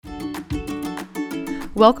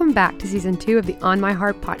Welcome back to Season 2 of the On My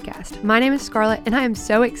Heart podcast. My name is Scarlett, and I am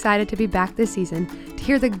so excited to be back this season to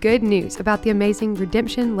hear the good news about the amazing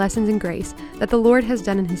redemption, lessons, and grace that the Lord has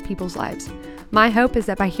done in His people's lives. My hope is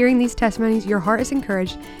that by hearing these testimonies, your heart is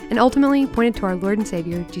encouraged and ultimately pointed to our Lord and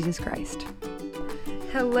Savior, Jesus Christ.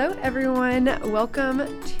 Hello, everyone.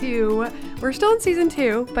 We're still in Season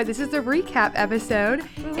 2, but this is the recap episode.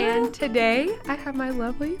 And today I have my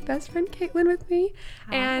lovely best friend Kaitlyn with me.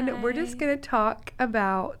 Hi. And we're just going to talk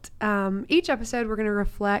about each episode. We're going to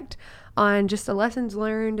reflect on just the lessons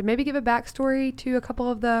learned and maybe give a backstory to a couple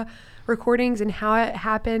of the recordings and how it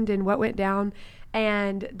happened and what went down.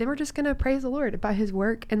 And then we're just going to praise the Lord about His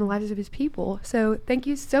work and the lives of His people. So thank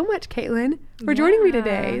you so much, Kaitlyn, for joining me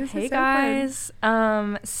today. This hey, is so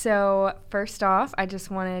guys. So first off, I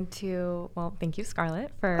just wanted to, thank you,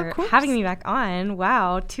 Scarlett, for having me back on.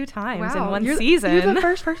 Wow, 2 times in one season. You're the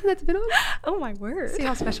first person that's been on? Oh, my word. See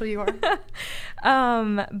how special you are.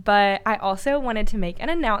 But I also wanted to make an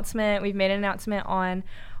announcement. We've made an announcement on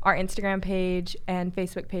our Instagram page and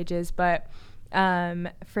Facebook pages, but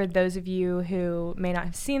for those of you who may not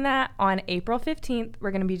have seen that, on April 15th,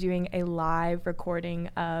 we're going to be doing a live recording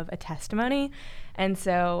of a testimony. And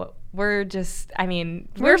so we're beyond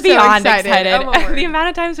so excited. The amount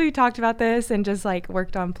of times we talked about this and just like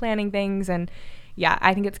worked on planning things. And yeah,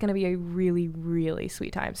 I think it's going to be a really, really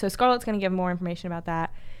sweet time. So Scarlett's going to give more information about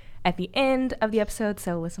that at the end of the episode.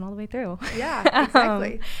 So listen all the way through. Yeah,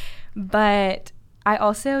 exactly. But I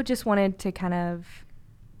also just wanted to kind of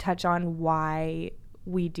touch on why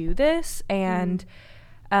we do this, and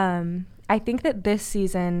I think that this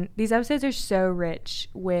season these episodes are so rich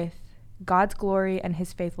with God's glory and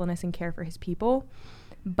His faithfulness and care for His people,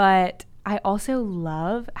 but I also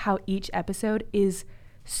love how each episode is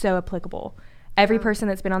so applicable. Every person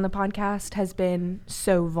that's been on the podcast has been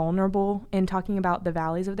so vulnerable in talking about the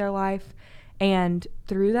valleys of their life, and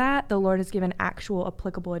through that the Lord has given actual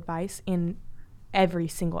applicable advice in every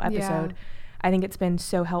single episode. I think it's been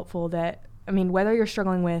so helpful that, whether you're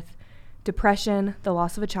struggling with depression, the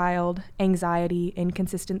loss of a child, anxiety,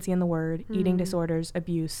 inconsistency in the word, eating disorders,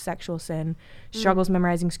 abuse, sexual sin, struggles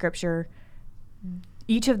memorizing scripture,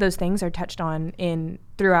 each of those things are touched on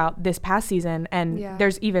throughout this past season, and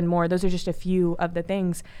there's even more. Those are just a few of the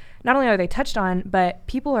things. Not only are they touched on, but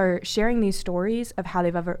people are sharing these stories of how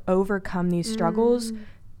they've ever overcome these struggles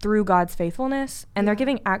through God's faithfulness, and they're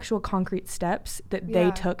giving actual concrete steps that they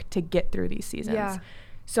took to get through these seasons. Yeah.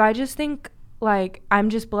 So I just think, I'm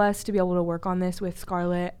just blessed to be able to work on this with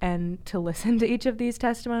Scarlett and to listen to each of these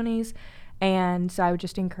testimonies. And so I would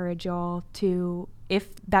just encourage y'all to, if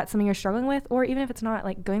that's something you're struggling with, or even if it's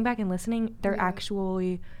not, going back and listening, they're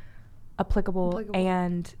actually applicable,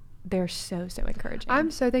 and they're so, so encouraging. I'm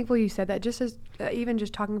so thankful you said that, just as even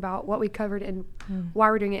just talking about what we covered and why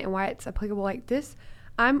we're doing it and why it's applicable like this.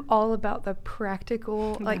 I'm all about the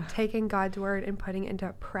practical, taking God's word and putting it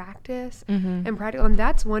into practice and practical. And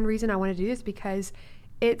that's one reason I want to do this, because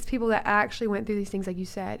it's people that actually went through these things, like you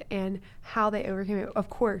said, and how they overcame it, of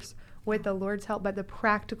course, with the Lord's help, but the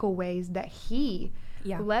practical ways that He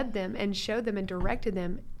led them and showed them and directed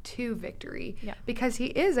them to victory. Yeah. Because He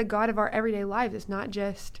is a God of our everyday lives. It's not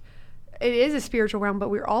just... It is a spiritual realm,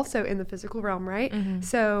 but we're also in the physical realm, right?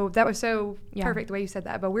 So that was so perfect the way you said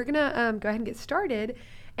that. But we're going to go ahead and get started.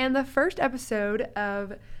 And the first episode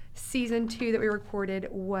of Season 2 that we recorded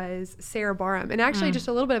was Sarah Barham. And actually, just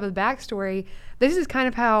a little bit of a backstory. This is kind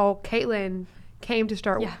of how Kaitlyn came to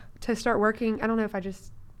start working. I don't know if I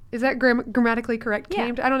just... Is that grammatically correct? Yeah.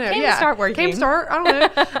 I don't know. Came to start working. Came to start. I don't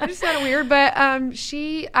know. I just sounded weird. But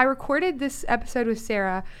I recorded this episode with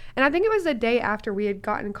Sarah, and I think it was the day after we had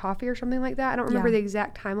gotten coffee or something like that. I don't remember the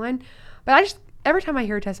exact timeline. But every time I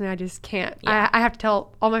hear a testimony, I just can't. Yeah. I have to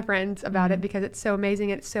tell all my friends about it, because it's so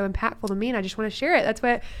amazing and it's so impactful to me, and I just want to share it. That's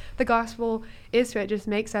what the gospel is. So it just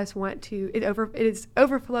makes us want to, it is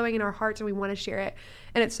overflowing in our hearts, and we want to share it.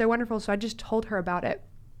 And it's so wonderful. So I just told her about it.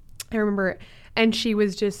 I remember it. And she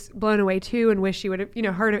was just blown away too, and wished she would have,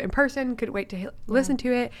 heard it in person, couldn't wait to listen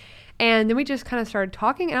to it. And then we just kind of started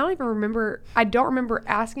talking, and I don't remember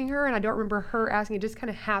asking her, and I don't remember her asking. It just kind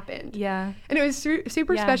of happened. Yeah. And it was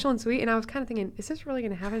super special and sweet, and I was kind of thinking, is this really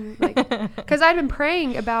going to happen? Because I'd been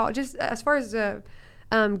praying about, just as far as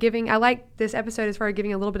giving, I like this episode as far as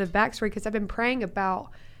giving a little bit of backstory, because I've been praying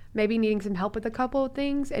about maybe needing some help with a couple of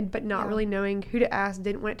things, but not really knowing who to ask,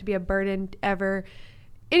 didn't want it to be a burden ever.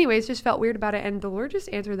 Anyways, just felt weird about it, and the Lord just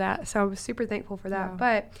answered that, so I was super thankful for that.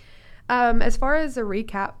 But as far as a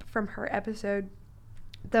recap from her episode,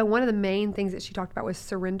 one of the main things that she talked about was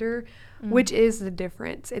surrender, which is the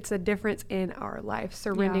difference. It's a difference in our life,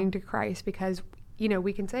 surrendering to Christ, because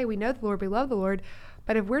we can say we know the Lord, we love the Lord,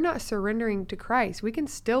 But if we're not surrendering to Christ, we can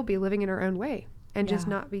still be living in our own way and just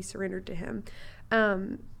not be surrendered to him.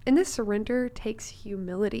 And this surrender takes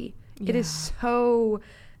humility. It is so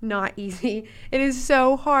not easy. It is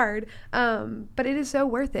so hard. But it is so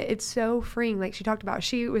worth it. It's so freeing. Like she talked about,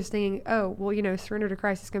 she was thinking, oh, well, surrender to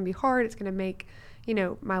Christ is going to be hard. It's going to make,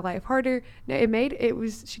 my life harder. No,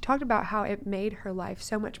 she talked about how it made her life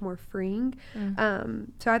so much more freeing.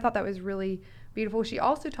 So I thought that was really beautiful. She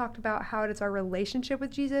also talked about how it is our relationship with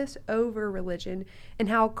Jesus over religion, and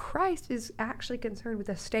how Christ is actually concerned with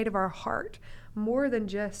the state of our heart more than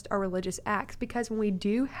just our religious acts. Because when we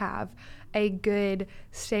do have a good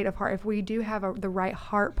state of heart, if we do have the right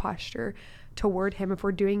heart posture toward him, if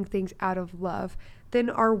we're doing things out of love, then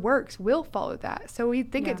our works will follow that. So we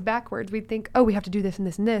think it's backwards. We think, oh, we have to do this and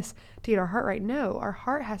this and this to get our heart right. No, our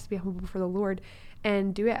heart has to be humble before the Lord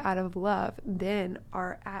and do it out of love. Then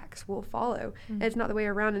our acts will follow. And it's not the way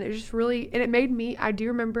around. And it just really, and it made me, I do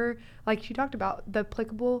remember, like she talked about the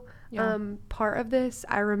applicable part of this.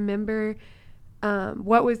 I remember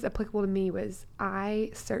what was applicable to me was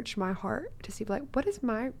I searched my heart to see, like, what is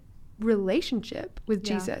my relationship with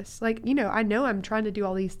Jesus? Like, I know I'm trying to do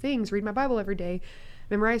all these things, read my Bible every day,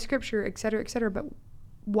 memorize scripture, et cetera, but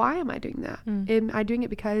why am I doing that? Am I doing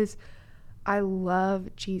it because I love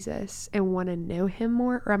Jesus and want to know him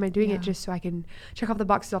more? Or am I doing it just so I can check off the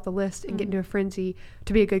boxes off the list and get into a frenzy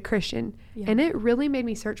to be a good Christian? And it really made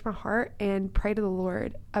me search my heart and pray to the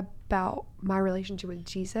Lord about my relationship with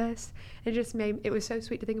Jesus. It just it was so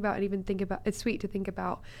sweet to think about, and even it's sweet to think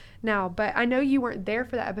about now. But I know you weren't there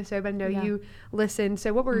for that episode, but I know you listened.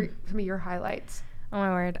 So what were some of your highlights? Oh my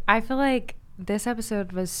word. I feel like this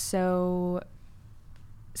episode was so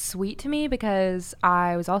sweet to me because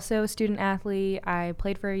I was also a student athlete. I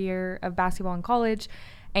played for a year of basketball in college,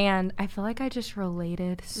 and I feel like I just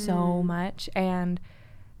related so much. And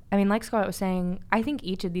I mean, like Scarlett was saying, I think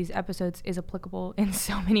each of these episodes is applicable in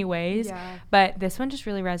so many ways, but this one just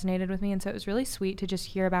really resonated with me. And so it was really sweet to just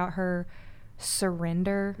hear about her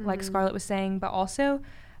surrender, like Scarlett was saying, but also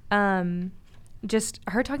just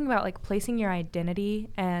her talking about like placing your identity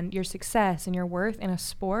and your success and your worth in a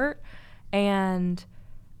sport. And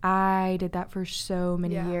I did that for so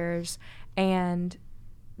many years, and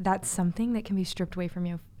that's something that can be stripped away from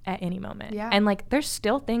you at any moment. And like, there's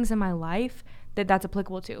still things in my life that's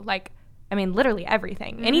applicable to. Like, I mean, literally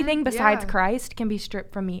everything. Anything besides Christ can be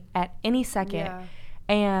stripped from me at any second.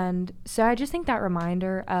 And so I just think that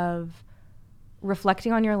reminder of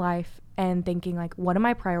reflecting on your life and thinking like, what am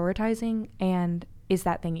I prioritizing, and is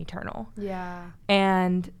that thing eternal?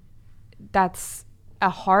 And that's a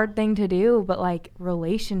hard thing to do, but like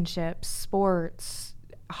relationships, sports,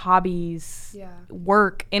 hobbies,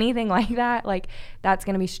 work, anything like that, like that's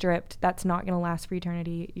going to be stripped. That's not going to last for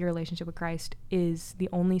eternity. Your relationship with Christ is the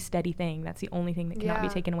only steady thing. That's the only thing that cannot be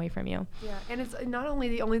taken away from you. And it's not only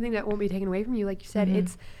the only thing that won't be taken away from you, like you said,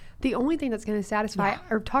 it's the only thing that's going to satisfy.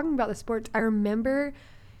 Or talking about the sports, I remember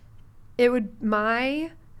my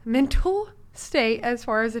mental state, as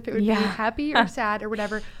far as if it would be happy or sad or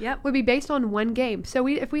whatever, would be based on one game. So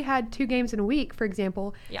if we had 2 games in a week, for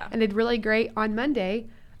example, and did really great on Monday,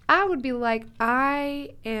 I would be like, I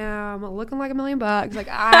am looking like $1 million. Like,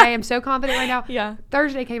 I am so confident right now.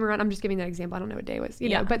 Thursday came around. I'm just giving that example. I don't know what day it was, you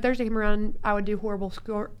know, but Thursday came around. I would do horrible,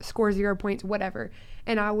 score 0 points, whatever.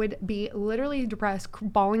 And I would be literally depressed,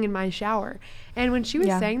 bawling in my shower. And when she was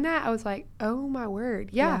saying that, I was like, oh my word.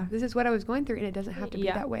 This is what I was going through. And it doesn't have to be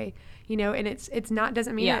that way, you know, and it's not,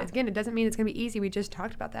 doesn't mean that, again, it doesn't mean it's going to be easy. We just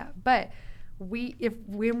talked about that. But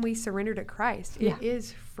when we surrender to Christ, it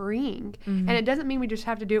is freeing. And it doesn't mean we just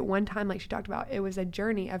have to do it one time, like she talked about. It was a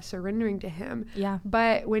journey of surrendering to him.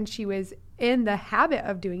 But when she was in the habit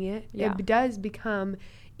of doing it, it does become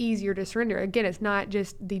easier to surrender. Again, it's not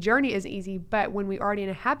just the journey is easy, but when we're already in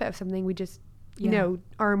a habit of something, we just you know,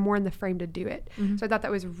 are more in the frame to do it. So I thought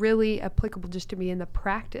that was really applicable just to be in the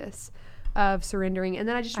practice of surrendering. And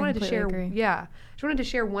then I just wanted to share just wanted to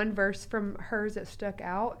share one verse from hers that stuck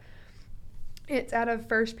out. It's out of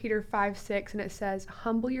 1 Peter 5:6, and it says,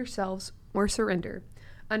 "Humble yourselves," or surrender,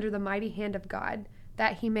 "under the mighty hand of God,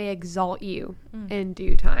 that he may exalt you in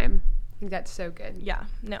due time." I think that's so good.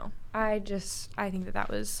 I think that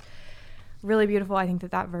was really beautiful. I think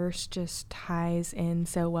that verse just ties in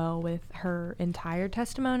so well with her entire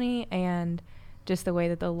testimony, and just the way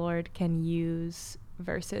that the Lord can use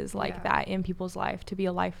verses like that in people's life to be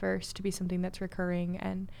a life verse, to be something that's recurring.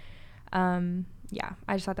 And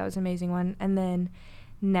I just thought that was an amazing one. And then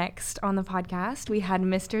next on the podcast, we had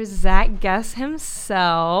Mr. Zach Guess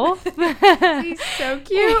himself. He's so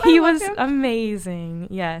cute. He was amazing.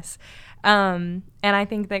 Yes. And I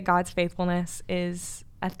think that God's faithfulness is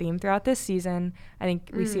a theme throughout this season. I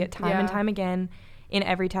think we see it time and time again in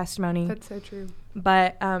every testimony. That's so true.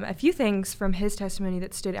 But a few things from his testimony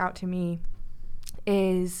that stood out to me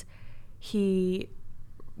is he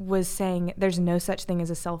was saying there's no such thing as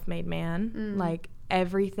a self-made man. Like,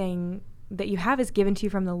 everything that you have is given to you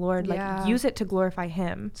from the Lord. Like, use it to glorify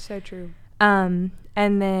him. So true. And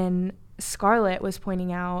then Scarlett was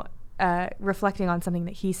pointing out, reflecting on something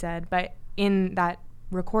that he said, but in that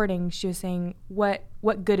recording, she was saying, what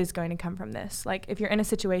good is going to come from this? Like, if you're in a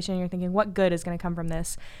situation and you're thinking, what good is going to come from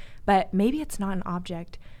this? But maybe it's not an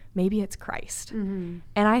object. Maybe it's Christ. And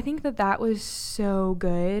I think that was so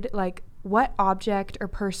good. Like, what object or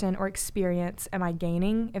person or experience am I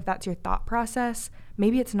gaining? If that's your thought process,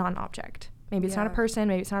 maybe it's not an object. Maybe it's not a person.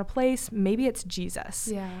 Maybe it's not a place. Maybe it's Jesus.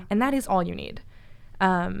 Yeah. And that is all you need.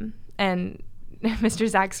 And Mr.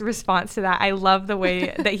 Zach's response to that, I love the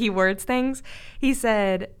way that he words things. He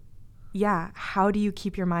said, how do you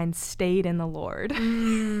keep your mind stayed in the Lord?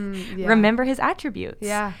 Remember his attributes.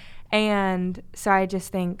 Yeah. And so I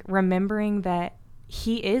just think remembering that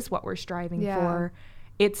he is what we're striving for.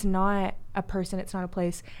 It's not a person, it's not a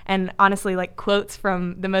place. And honestly, like, quotes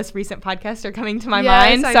from the most recent podcast are coming to my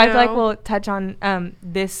mind. So I feel like we'll touch on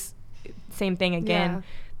this same thing again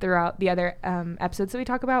throughout the other episodes that we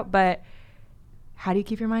talk about. But how do you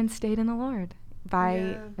keep your mind stayed in the Lord?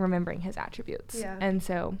 By remembering his attributes. Yeah. And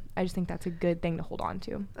so I just think that's a good thing to hold on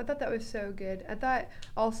to. I thought that was so good. I thought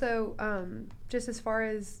also, just as far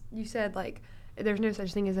as you said, like, there's no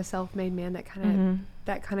such thing as a self-made man, that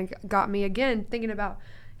kind of got me again thinking about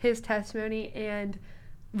his testimony. And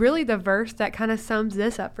really the verse that kind of sums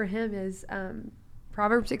this up for him is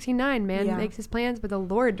Proverbs 16:9. Man makes his plans, but the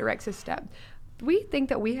Lord directs his step. We think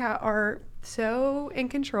that we are so in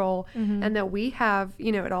control and that we have,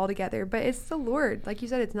 it all together. But it's the Lord. Like you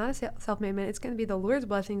said, it's not a self-made man. It's going to be the Lord's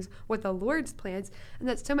blessings with the Lord's plans. And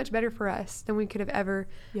that's so much better for us than we could have ever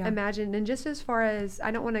imagined. And just as far as,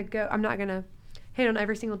 I'm not going to hit on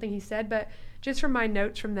every single thing he said, but just from my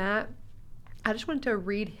notes from that, I just wanted to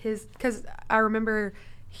read because I remember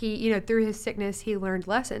he, through his sickness, he learned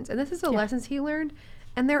lessons. And this is the lessons he learned.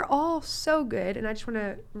 And they're all so good. And I just want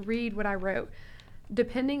to read what I wrote.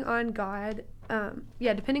 Depending on God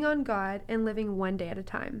and living one day at a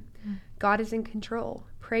time. God is in control.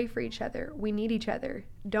 Pray for each other. We need each other.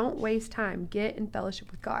 Don't waste time. Get in fellowship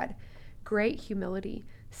with God. Great humility.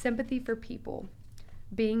 Sympathy for people.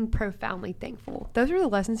 Being profoundly thankful. Those are the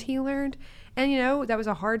lessons he learned. And, that was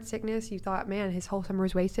a hard sickness. You thought, man, his whole summer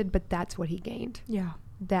was wasted, but that's what he gained. Yeah.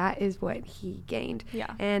 That is what he gained.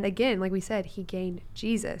 Yeah. And again, like we said, he gained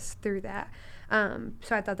Jesus through that.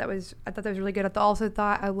 So I thought that was really good.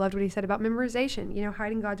 I loved what he said about memorization,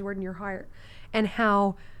 hiding God's word in your heart, and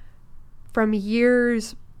how from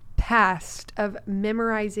years past of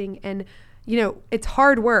memorizing, and, it's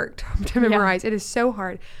hard work to memorize. It is so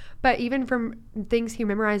hard. But even from things he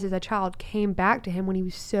memorized as a child came back to him when he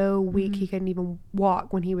was so weak he couldn't even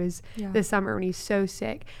walk, when he was this summer, when he's so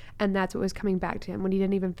sick. And that's what was coming back to him. When he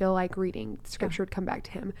didn't even feel like reading, scripture would come back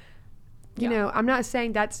to him. I'm not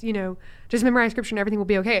saying that's, just memorize scripture and everything will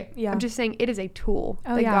be okay. Yeah. I'm just saying it is a tool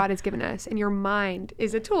that God has given us. And your mind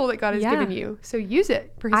is a tool that God has given you. So use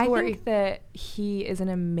it for his glory. I think that he is an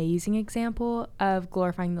amazing example of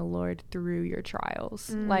glorifying the Lord through your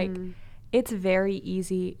trials. Like, it's very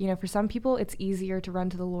easy. For some people, it's easier to run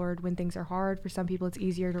to the Lord when things are hard. For some people, it's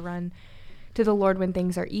easier to run to the Lord when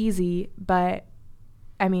things are easy. But,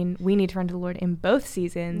 we need to run to the Lord in both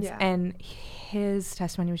seasons. Yeah. And his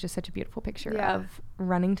testimony was just such a beautiful picture of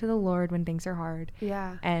running to the Lord when things are hard.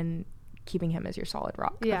 Yeah. And keeping him as your solid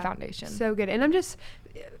rock, or foundation. So good. And I'm just,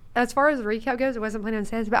 as far as the recap goes, I wasn't planning on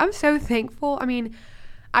saying this, but I'm so thankful.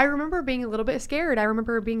 I remember being a little bit scared. I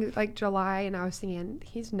remember being like July, and I was thinking,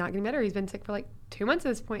 he's not getting better. He's been sick for like 2 months at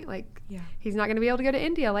this point. Like, he's not going to be able to go to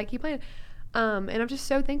India like he planned. And I'm just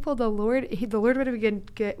so thankful the Lord would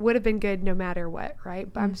have been good no matter what,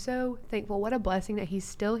 right? But I'm so thankful. What a blessing that he's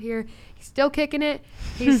still here. He's still kicking it.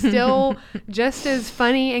 He's still just as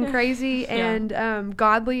funny and crazy and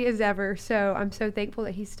godly as ever. So I'm so thankful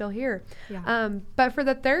that he's still here. Yeah. But for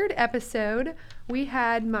the third episode, we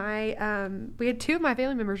had two of my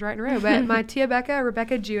family members right in a row, but my Tia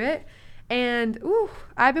Rebecca Jewett. And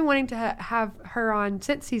I've been wanting to have her on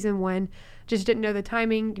since season 1. Just didn't know the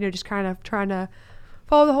timing, just kind of trying to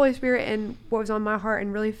follow the Holy Spirit and what was on my heart,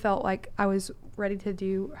 and really felt like I was ready to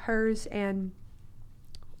do hers. And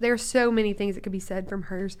there's so many things that could be said from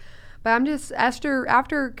hers. But I'm just,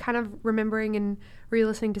 after kind of remembering and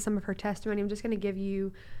re-listening to some of her testimony, I'm just going to give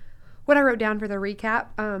you what I wrote down for the recap.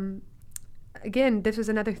 Again, this was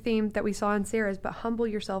another theme that we saw in Sarah's, but humble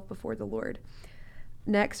yourself before the Lord.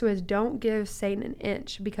 Next was don't give Satan an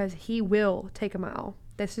inch because he will take a mile.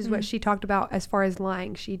 This is what she talked about as far as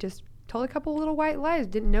lying. She just told a couple little white lies.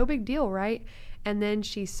 No big deal, right? And then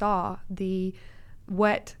she saw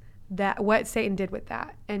what Satan did with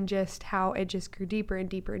that, and just how it just grew deeper and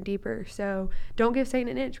deeper and deeper. So don't give Satan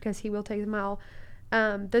an inch because he will take the mile.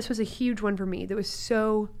 This was a huge one for me. That was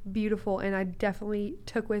so beautiful, and I definitely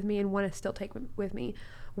took with me and want to still take with me.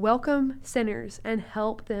 Welcome sinners and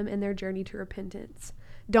help them in their journey to repentance.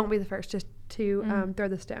 Don't be the first just to throw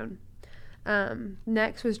the stone.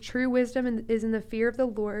 Next was true wisdom is in the fear of the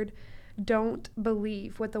Lord. Don't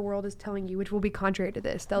believe what the world is telling you, which will be contrary to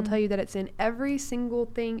this. They'll tell you that it's in every single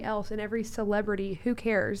thing else, in every celebrity. Who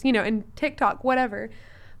cares? In TikTok, whatever.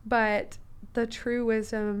 But the true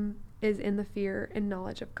wisdom is in the fear and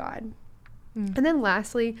knowledge of God. And then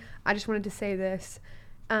lastly, I just wanted to say this.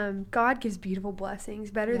 God gives beautiful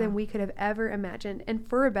blessings, better than we could have ever imagined. And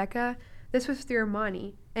for Rebecca, this was through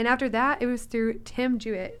Imani. And after that, it was through Tim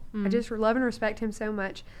Jewett. I just love and respect him so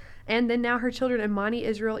much. And then now her children, Imani,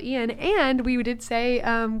 Israel, Ian. And we did say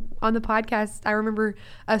on the podcast, I remember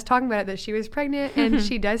us talking about it, that she was pregnant. And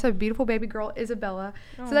she does have a beautiful baby girl, Isabella.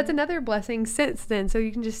 Aww. So that's another blessing since then. So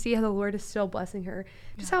you can just see how the Lord is still blessing her.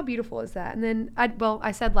 Just how beautiful is that? And then,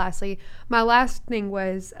 I said lastly, my last thing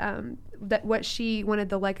was that what she wanted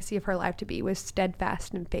the legacy of her life to be was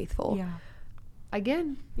steadfast and faithful. Yeah.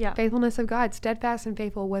 Again, faithfulness of God, steadfast and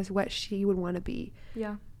faithful was what she would want to be.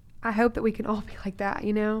 Yeah. I hope that we can all be like that,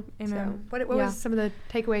 Amen. So what was some of the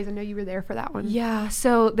takeaways? I know you were there for that one. Yeah.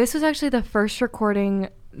 So this was actually the first recording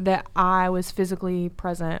that I was physically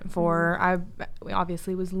present for. I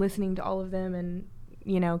obviously was listening to all of them and,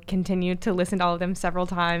 continued to listen to all of them several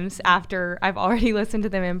times after I've already listened to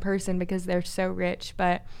them in person because they're so rich.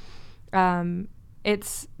 But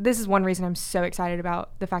this is one reason I'm so excited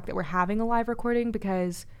about the fact that we're having a live recording,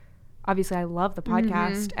 because obviously I love the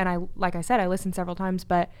podcast and like I said, I listened several times,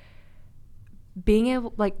 but being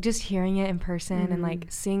able, just hearing it in person and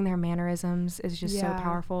seeing their mannerisms is just so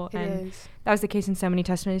powerful. And that was the case in so many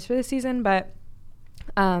testimonies for this season, but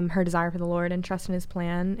her desire for the Lord and trust in his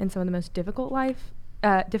plan in some of the most difficult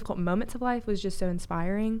moments of life was just so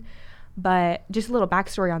inspiring. But just a little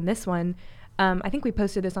backstory on this one. I think we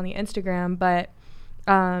posted this on the Instagram, but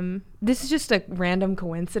this is just a random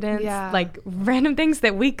coincidence, random things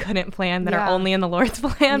that we couldn't plan that are only in the Lord's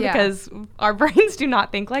plan because our brains do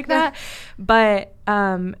not think like that. But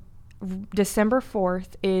December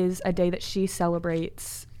 4th is a day that she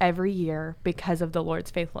celebrates every year because of the Lord's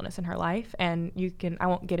faithfulness in her life. And I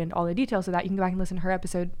won't get into all the details of that. You can go back and listen to her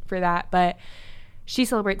episode for that. But she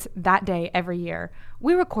celebrates that day every year.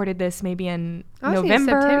 We recorded this maybe in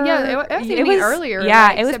November. It was earlier.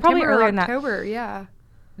 Yeah, it was probably earlier in October. Yeah.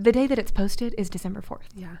 The day that it's posted is December 4th.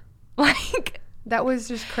 Yeah. That was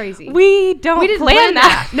just crazy. We didn't plan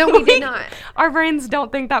that. No, we did not. Our brains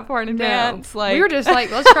don't think that far in advance. We were just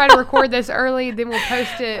let's try to record this early, then we'll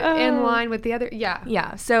post it in line with the other. Yeah.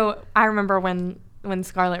 Yeah. So I remember when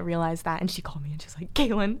Scarlett realized that, and she called me and she's like,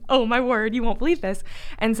 Kaitlyn, oh my word, you won't believe this.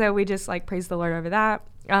 And so we just praised the Lord over that.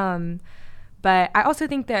 But I also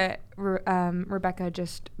think that Rebecca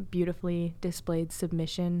just beautifully displayed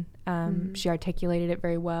submission. She articulated it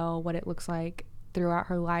very well, what it looks like throughout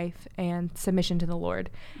her life, and submission to the Lord.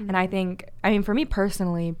 And I think, for me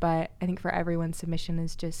personally, but I think for everyone, submission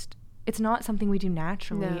is just, it's not something we do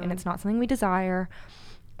naturally, and it's not something we desire,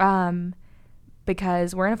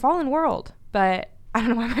 because we're in a fallen world. But I don't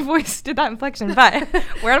know why my voice did that inflection, but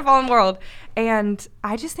we're in a fallen world. And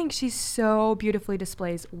I just think she so beautifully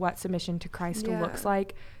displays what submission to Christ looks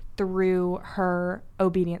like through her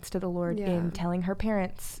obedience to the Lord in telling her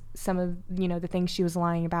parents some of, the things she was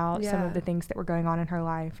lying about, some of the things that were going on in her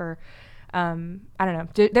life, or I don't know.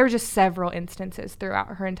 There were just several instances throughout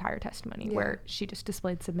her entire testimony where she just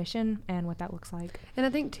displayed submission and what that looks like. And I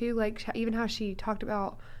think too, even how she talked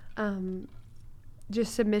about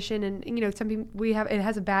just submission, and something it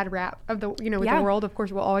has a bad rap of the with the world. Of course,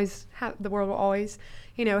 the world will always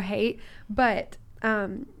hate, but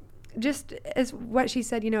just as what she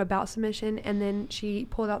said about submission, and then she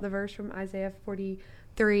pulled out the verse from Isaiah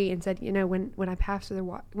 43 and said, when I pass through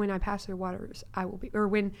the waters, I will be, or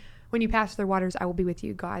when you pass through the waters, I will be with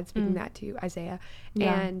you. God speaking that to Isaiah,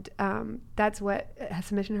 and that's what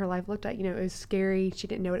submission in her life looked like. It was scary. She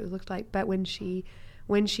didn't know what it looked like, but when she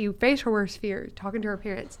faced her worst fear, talking to her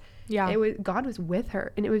parents, God was with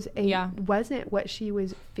her, and it was wasn't what she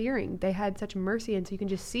was fearing. They had such mercy, and so you can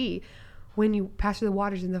just see when you pass through the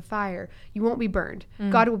waters and the fire, you won't be burned.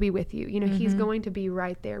 God will be with you. He's going to be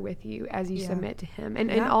right there with you as you submit to him, and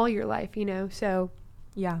in all your life. So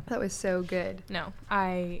Yeah. That was so good. No,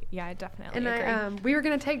 I definitely and agree. We were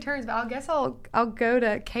gonna take turns, but I guess I'll go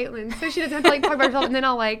to Kaitlyn so she doesn't have to like talk about herself, and then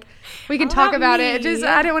we can talk about it. Just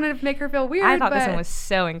I didn't want to make her feel weird. I thought this one was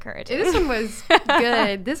so encouraging. This one was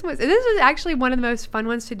good. This was actually one of the most fun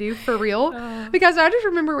ones to do for real, because I just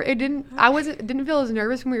remember didn't feel as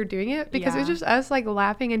nervous when we were doing it, because it was just us like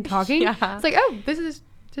laughing and talking. It's like, oh, this is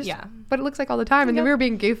just what it looks like all the time, and then we were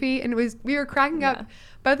being goofy, and we were cracking up.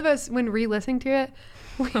 Both of us when re-listening to it.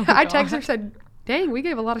 I texted her, said, dang, we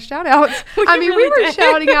gave a lot of shout outs. We were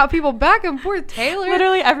shouting out people back and forth. Taylor.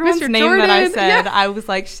 Literally everyone's name Jordan, that I said, I was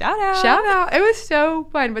like, shout out. It was so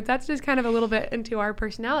fun, but that's just kind of a little bit into our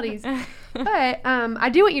personalities. But I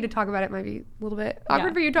do want you to talk about it. It might be a little bit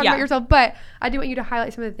awkward for you to talk about yourself, but I do want you to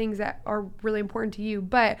highlight some of the things that are really important to you.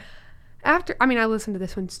 But I listened to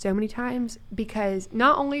this one so many times, because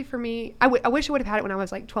not only for me, I wish I would have had it when I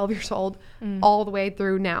was like 12 years old, all the way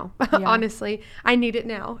through now. Honestly, I need it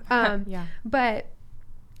now. But,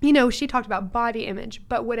 she talked about body image,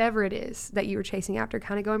 but whatever it is that you were chasing after,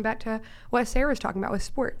 kind of going back to what Sarah was talking about with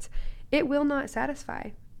sports, it will not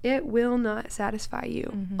satisfy. It will not satisfy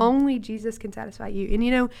you. Mm-hmm. Only Jesus can satisfy you.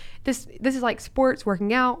 And, this is like sports,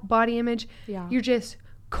 working out, body image. Yeah. You're just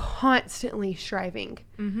constantly striving,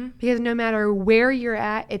 because no matter where you're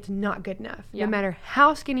at, it's not good enough. No matter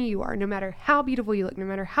how skinny you are, no matter how beautiful you look, no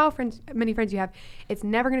matter how many friends you have, it's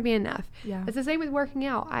never going to be enough. It's the same with working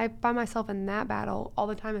out. I find myself in that battle all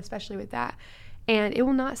the time, especially with that, and it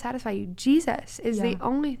will not satisfy you. Jesus is the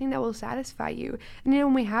only thing that will satisfy you. And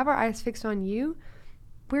when we have our eyes fixed on you,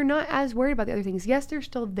 we're not as worried about the other things. Yes, they're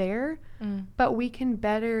still there, but we're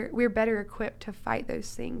better equipped to fight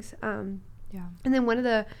those things. And then one of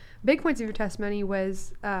the big points of your testimony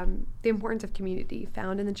was the importance of community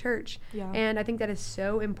found in the church. And I think that is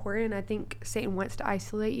so important. I think Satan wants to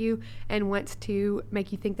isolate you and wants to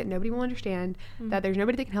make you think that nobody will understand, that there's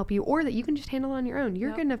nobody that can help you, or that you can just handle it on your own.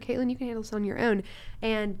 You're good enough, Kaitlyn. You can handle this on your own.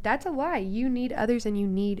 And that's a lie. You need others, and you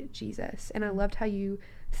need Jesus. And I loved how you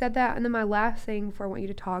said that. And then my last thing before I want you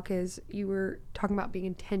to talk is you were talking about being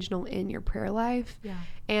intentional in your prayer life.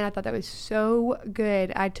 And I thought that was so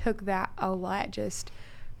good. I took that a lot, just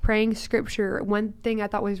praying scripture. One thing I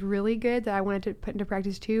thought was really good that I wanted to put into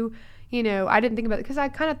practice too, I didn't think about it because I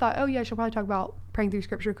kind of thought, oh yeah, she'll probably talk about praying through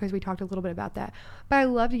scripture because we talked a little bit about that. But I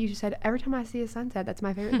loved that you just said, every time I see a sunset, that's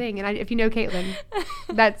my favorite thing. And if you know Kaitlyn,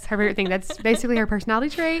 that's her favorite thing. That's basically her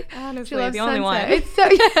personality trait. Honestly, she loves the only sunset. one.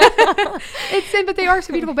 It's so, but they are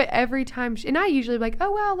so beautiful. But every time, and I usually be like,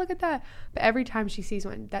 oh wow, look at that. But every time she sees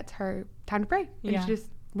one, that's her time to pray. And she just,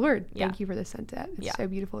 Lord, thank you for this sunset. It's so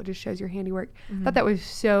beautiful. It just shows your handiwork. I thought that was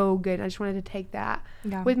so good. I just wanted to take that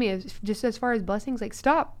with me as far as blessings, like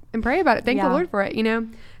stop and pray about it. Thank the Lord for it,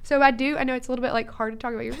 So I know it's a little bit like hard to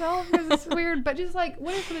talk about yourself because it's weird, but just like,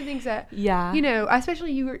 what are some of the things that,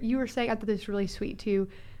 especially you were saying, I thought this was really sweet too.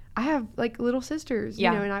 I have like little sisters,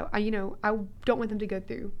 and I don't want them to go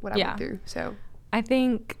through what I went through. So I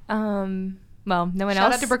think, well, no one else.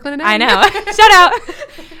 Shout out to Brooklyn and I know. Shout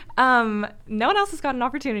out. No one else has got an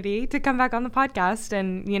opportunity to come back on the podcast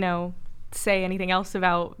and, say anything else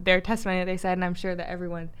about their testimony that they said. And I'm sure that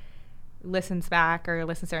everyone listens back or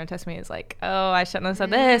listens to their own testimony is like, oh, I shouldn't have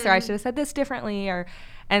said this, or I should have said this differently.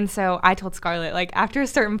 And so I told Scarlett, like, after a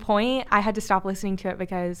certain point, I had to stop listening to it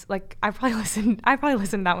because, like, I probably listened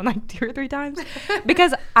to that one like 2 or 3 times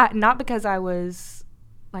because not because I was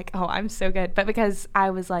like, oh, I'm so good, but because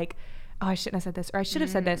I was like, oh, I shouldn't have said this, or I should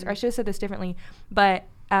have said this, or I should have said this differently. But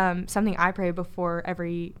something I pray before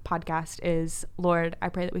every podcast is, Lord, I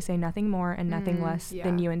pray that we say nothing more and nothing less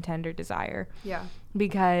than you intend or desire. Yeah.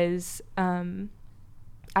 Because, I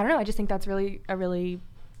don't know, I just think that's a really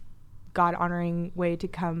God-honoring way to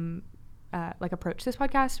come, approach this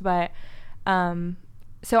podcast. But,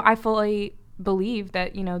 so I fully believe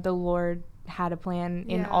that, the Lord had a plan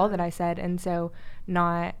in all that I said. And so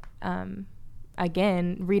not,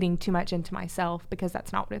 again, reading too much into myself, because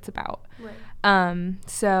that's not what it's about. Right.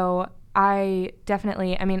 So I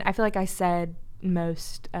definitely, I feel like I said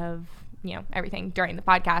most of, everything during the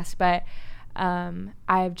podcast, but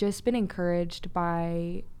I've just been encouraged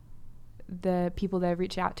by the people that have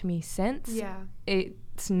reached out to me since. Yeah.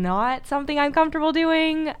 It's not something I'm comfortable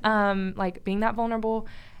doing, like being that vulnerable.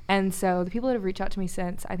 And so the people that have reached out to me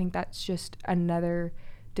since, I think that's just another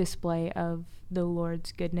display of the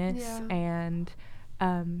Lord's goodness and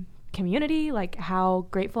community, like how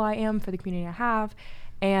grateful I am for the community I have.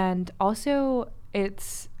 And also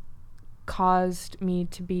it's caused me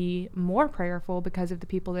to be more prayerful because of the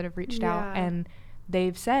people that have reached out, and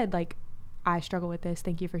they've said, like, I struggle with this,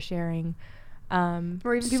 thank you for sharing.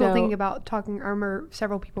 Or even people thinking about talking, I remember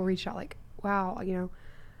several people reached out like, wow,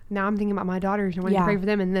 now I'm thinking about my daughters and wanting to pray for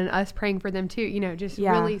them, and then us praying for them too, just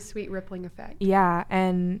really sweet rippling effect. Yeah.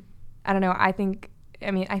 And I don't know, I'm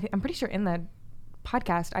pretty sure in the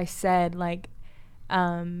podcast I said, like,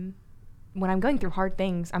 when I'm going through hard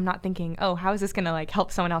things, I'm not thinking, oh, how is this going to like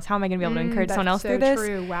help someone else? How am I going to be able to encourage someone else through this? That's so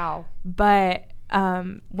true. Wow. But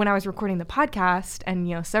when I was recording the podcast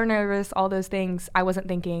and, so nervous, all those things, I wasn't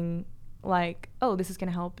thinking like, oh, this is going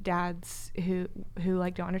to help dads who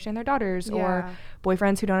like don't understand their daughters or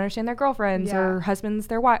boyfriends who don't understand their girlfriends or husbands,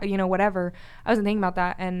 their wife, whatever. I wasn't thinking about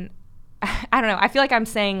that. And I don't know. I feel like I'm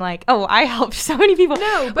saying like, oh, I helped so many people.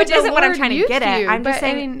 No, but which isn't what I'm trying to get at. I'm just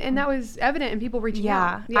saying, and that was evident in people reaching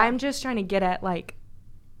out. Yeah. I'm just trying to get at like,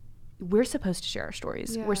 we're supposed to share our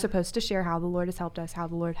stories. We're supposed to share how the Lord has helped us, how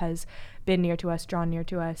the Lord has been near to us, drawn near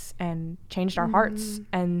to us, and changed our hearts.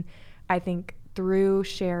 And I think through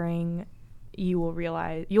sharing, you will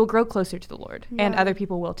realize you'll grow closer to the Lord, and other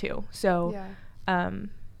people will too. So I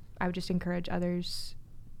would just encourage others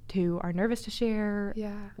who are nervous to share,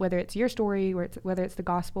 whether it's your story, whether it's the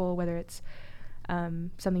gospel, whether it's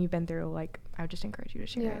something you've been through. Like, I would just encourage you to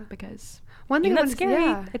share it, because one thing that's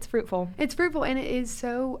scary, it's fruitful. It's fruitful, and it is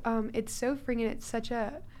so it's so freeing. It's such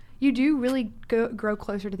a, you do really grow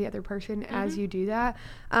closer to the other person as you do that.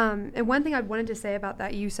 And one thing I wanted to say about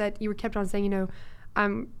that, you said, you kept on saying,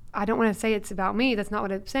 I don't want to say it's about me. That's not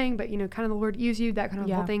what I'm saying, but, kind of the Lord use you, that kind of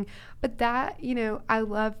whole thing. But that, I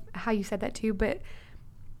love how you said that too. But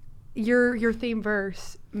your theme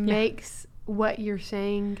verse makes what you're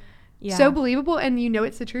saying so believable, and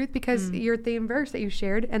it's the truth, because your theme verse that you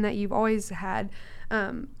shared and that you've always had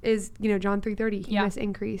is, John 3:30, he must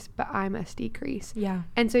increase, but I must decrease. Yeah.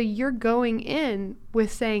 And so you're going in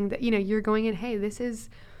with saying that, you're going in, hey, this is,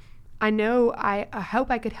 I know I hope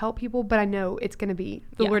I could help people, but I know it's going to be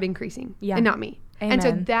the Lord increasing and not me. Amen. And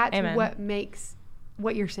so that's what makes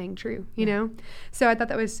what you're saying true, you know? So I thought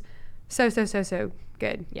that was so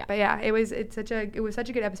good. Yeah. But it was such a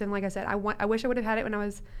good episode. And like I said, I wish I would have had it when I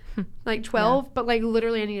was like 12, but like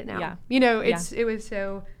literally I need it now. Yeah. It was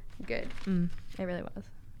so good. It really was.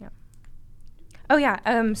 Yeah. Oh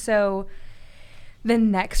yeah. So the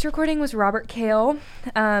next recording was Robert Cale.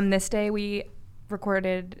 This day we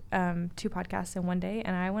recorded 2 podcasts in one day,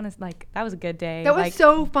 and I want to that was a good day. That was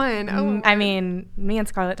so fun. I mean, me and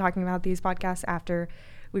Scarlett talking about these podcasts after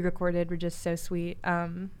we recorded were just so sweet.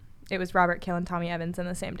 It was Robert Cale and Tommy Evans in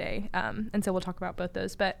the same day, and so we'll talk about both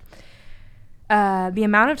those. But the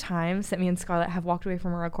amount of times that me and Scarlett have walked away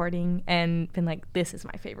from a recording and been like, this is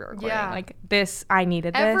my favorite recording. Yeah. Like, this, I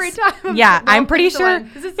needed this. Every time. Yeah, I'm pretty sure.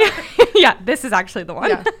 Yeah, this is actually the one.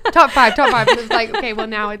 Yeah. Top five. And it's like, okay, well,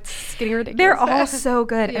 now it's getting ridiculous. They're all so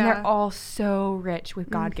good, and they're all so rich with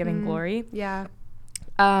God-giving glory. Yeah.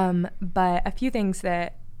 But a few things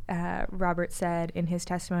that Robert said in his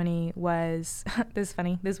testimony was, this is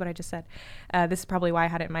funny, this is what I just said. This is probably why I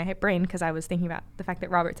had it in my brain, because I was thinking about the fact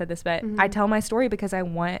that Robert said this, but I tell my story because I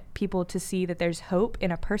want people to see that there's hope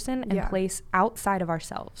in a person and place outside of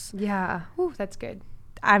ourselves. Yeah. Ooh, that's good.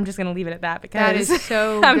 I'm just going to leave it at that, because that is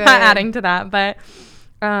so I'm good. not adding to that. But,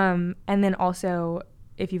 and then also,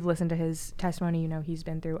 if you've listened to his testimony, he's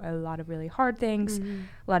been through a lot of really hard things,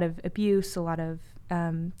 a lot of abuse, a lot of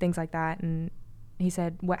things like that. And he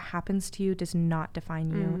said, what happens to you does not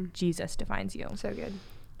define you. Jesus defines you. So good.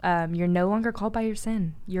 You're no longer called by your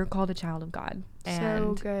sin. You're called a child of God.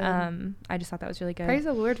 And, so good. I just thought that was really good. Praise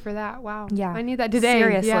the Lord for that. Wow. Yeah. I need that today.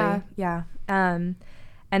 Seriously. Yeah.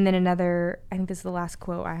 And then another, I think this is the last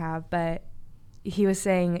quote I have, but he was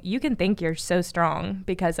saying, you can think you're so strong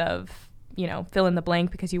because of, fill in the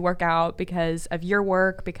blank, because you work out, because of your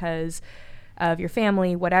work, because of your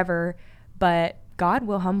family, whatever, but God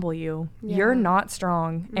will humble you. Yeah. You're not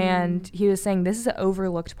strong. And he was saying this is an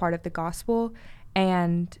overlooked part of the gospel,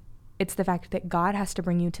 and it's the fact that God has to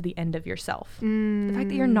bring you to the end of yourself. The fact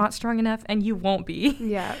that you're not strong enough, and you won't be.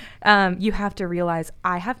 Yeah. You have to realize,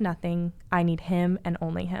 I have nothing. I need him and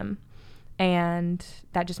only him. And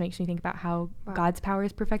that just makes me think about how God's power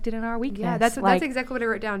is perfected in our weakness. Yeah, that's exactly what I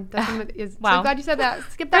wrote down. That's what is. Wow. So glad you said that.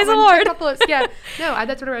 Skip that Praise one. the Lord. Skip off the yeah. No,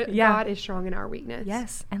 that's what I wrote. Yeah. God is strong in our weakness.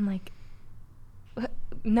 Yes. And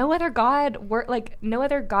no other God no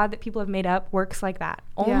other God that people have made up works like that.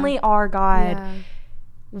 Only our God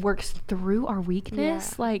works through our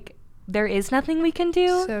weakness. Yeah. There is nothing we can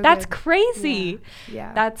do. So that's good. Crazy.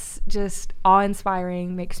 Yeah. That's just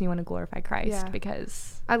awe-inspiring. Makes me want to glorify Christ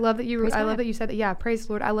because I love that you said that. Yeah, praise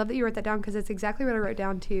the Lord. I love that you wrote that down, because it's exactly what I wrote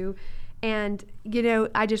down too. And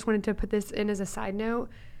I just wanted to put this in as a side note,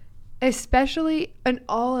 especially in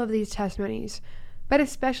all of these testimonies. But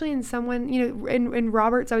especially in someone, in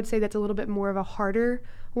Robert's, I would say that's a little bit more of a harder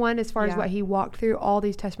one as far as what he walked through. All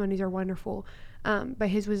these testimonies are wonderful. But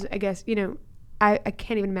his was, I guess, you know, I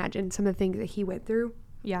can't even imagine some of the things that he went through.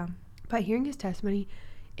 Yeah. But hearing his testimony,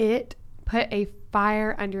 it put a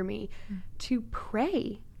fire under me to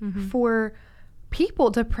pray for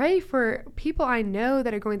people, to pray for people I know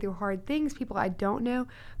that are going through hard things, people I don't know,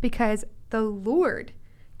 because the Lord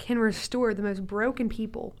can restore the most broken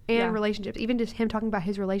people and relationships. Even just him talking about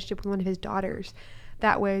his relationship with one of his daughters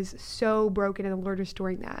that was so broken, and the Lord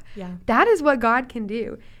restoring that. Yeah. That is what God can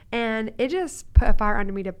do. And it just put a fire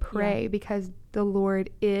under me to pray because the Lord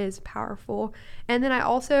is powerful. And then I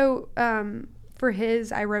also, for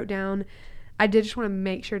his, I wrote down, I did just want to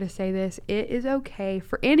make sure to say this. It is okay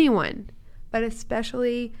for anyone, but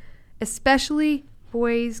especially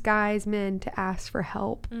boys, guys, men, to ask for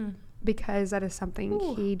help. Because that is something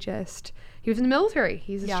he was in the military.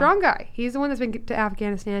 He's a strong guy. He's the one that's been to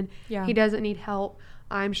Afghanistan. Yeah. He doesn't need help.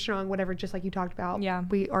 I'm strong, whatever, just like you talked about. Yeah.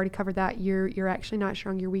 We already covered that. You're actually not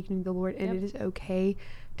strong. You're weak in the Lord. And it is okay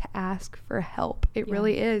to ask for help. It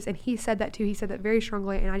really is. And he said that too. He said that very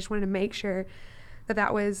strongly. And I just wanted to make sure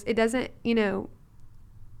that was, it doesn't, you know,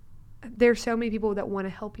 there's so many people that want to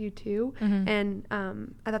help you too. And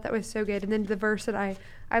I thought that was so good. And then the verse that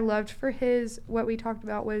I loved for his, what we talked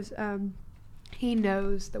about was, he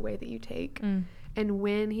knows the way that you take. And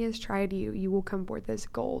when he has tried you, you will come forth as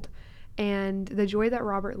gold. And the joy that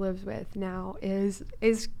Robert lives with now is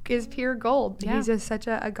pure gold. Yeah. He's just such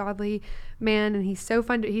a godly man, and he's so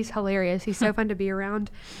fun. He's hilarious. He's so fun to be around.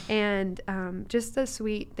 And just the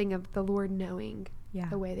sweet thing of the Lord knowing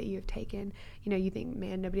the way that you have taken. You know, you think,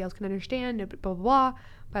 man, nobody else can understand, blah, blah, blah,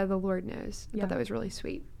 but the Lord knows. I thought that was really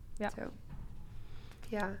sweet. Yeah. So,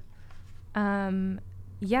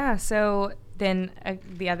 yeah. So then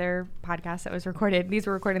the other podcast that was recorded, these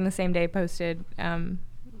were recorded in the same day, posted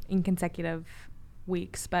in consecutive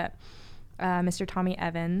weeks. But Mr. Tommy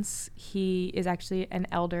Evans, he is actually an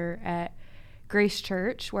elder at Grace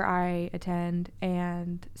Church where I attend.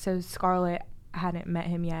 And so Scarlett hadn't met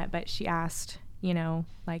him yet, but she asked, you know,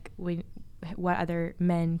 like, what other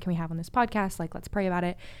men can we have on this podcast? Like, let's pray about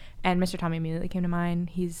it. And Mr. Tommy immediately came to mind.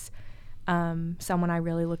 He's someone I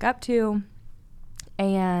really look up to.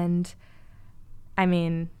 And I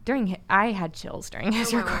mean, I had chills during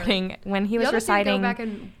his recording when he was reciting. Go back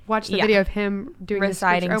and watch the video of him doing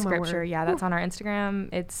reciting scripture. Yeah, that's on our Instagram.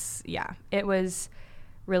 It was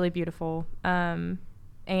really beautiful.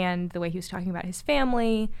 And the way he was talking about his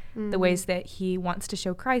family, the ways that he wants to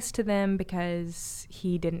show Christ to them because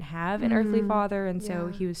he didn't have an earthly father, and so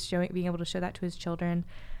he was being able to show that to his children.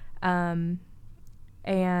 And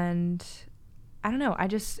I don't know.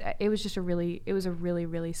 It was a really,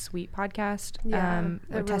 really sweet podcast.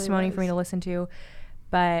 A testimony for me to listen to.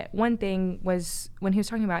 But one thing was when he was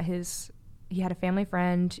talking about he had a family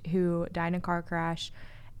friend who died in a car crash,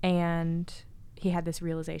 and he had this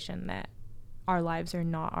realization that our lives are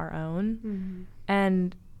not our own.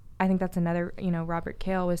 And I think that's another, you know, Robert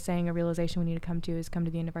Cale was saying a realization we need to come to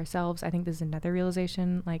the end of ourselves. I think this is another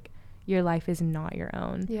realization, like, your life is not your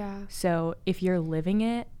own. Yeah. So if you're living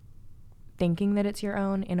it, thinking that it's your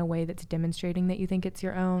own in a way that's demonstrating that you think it's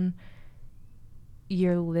your own,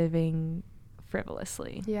 you're living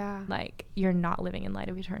frivolously. Yeah. Like, you're not living in light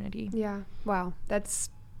of eternity. Yeah. Wow. That's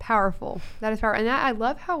powerful. That is powerful. And I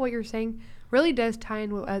love how what you're saying really does tie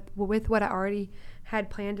in with what I already had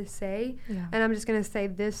planned to say. Yeah. And I'm just going to say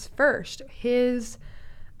this first. His,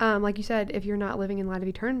 like you said, if you're not living in light of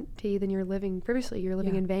eternity, then you're living frivolously. You're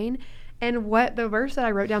living in vain. And what the verse that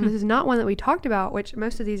I wrote down, this is not one that we talked about, which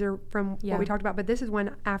most of these are from what we talked about, but this is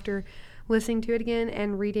one after listening to it again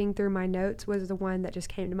and reading through my notes was the one that just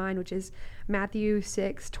came to mind, which is Matthew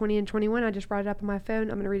 6:20 and 21. I just brought it up on my phone.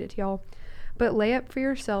 I'm going to read it to y'all. But lay up for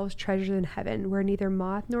yourselves treasures in heaven, where neither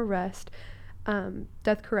moth nor rust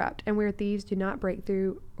doth corrupt, and where thieves do not break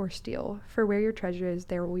through or steal. For where your treasure is,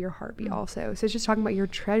 there will your heart be also. So it's just talking about your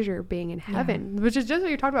treasure being in heaven, which is just what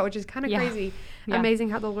you're talking about, which is kind of crazy. Yeah.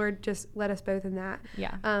 Amazing how the Lord just led us both in that.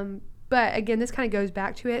 Yeah. But again, this kind of goes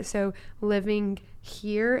back to it. So living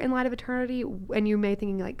here in light of eternity, and you may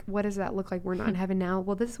thinking, like, what does that look like? We're not in heaven now.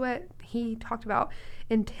 Well, this is what he talked about: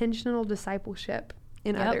 intentional discipleship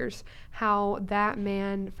in others. How that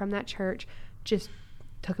man from that church just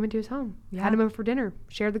took him into his home, had him over for dinner,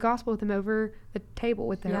 shared the gospel with him over the table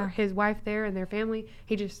with his wife there and their family.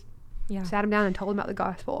 He just sat him down and told him about the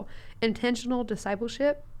gospel. Intentional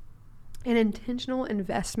discipleship and intentional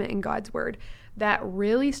investment in God's word. That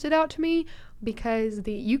really stood out to me because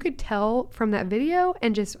you could tell from that video,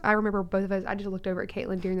 and just, I remember both of us, I just looked over at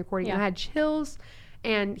Kaitlyn during the recording and I had chills,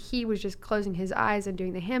 and he was just closing his eyes and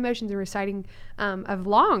doing the hand motions and reciting a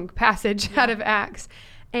long passage out of Acts.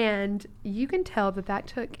 And you can tell that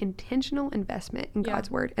took intentional investment in God's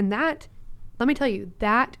word. And that, let me tell you,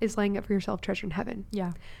 that is laying up for yourself treasure in heaven.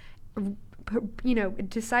 Yeah. You know,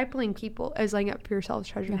 discipling people is laying up for yourselves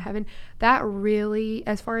treasure in heaven. That really,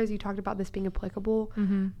 as far as you talked about this being applicable,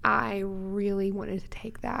 I really wanted to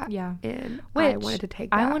take that. Yeah. And I wanted to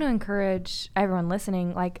take that. I want to encourage everyone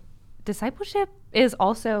listening, like, discipleship is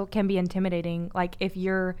also can be intimidating. Like, if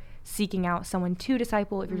you're seeking out someone to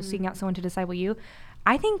disciple, if you're seeking out someone to disciple you,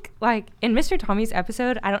 I think, like, in Mr. Tommy's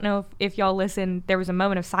episode, I don't know if y'all listened, there was a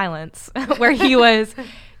moment of silence where he was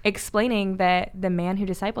explaining that the man who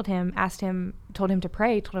discipled him told him to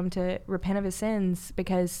pray, told him to repent of his sins,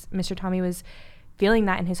 because Mr. Tommy was feeling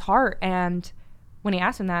that in his heart. And when he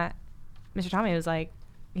asked him that, Mr. Tommy was like,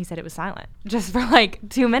 he said it was silent just for like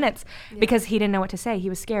 2 minutes because he didn't know what to say. He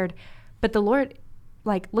was scared. But the Lord,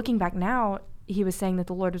 like, looking back now, he was saying that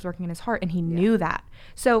the Lord was working in his heart, and he knew that.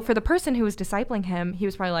 So for the person who was discipling him, he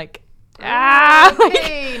was probably like,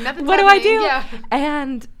 okay, what do I do? Yeah.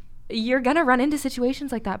 And you're going to run into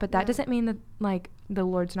situations like that, but that doesn't mean that, like, the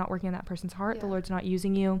Lord's not working in that person's heart. The Lord's not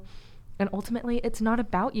using you. And ultimately, it's not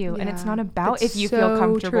about you. And it's not about if you feel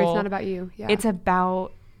comfortable. True. It's not about you. Yeah. It's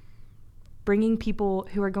about bringing people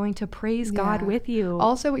who are going to praise God with you.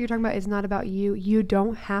 Also, what you're talking about is not about you. You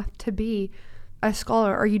don't have to be a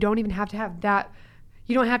scholar, or you don't even have to have that.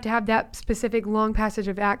 You don't have to have that specific long passage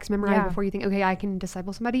of Acts memorized before you think, okay, I can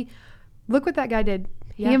disciple somebody. Look what that guy did.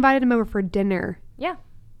 He invited him over for dinner. Yeah.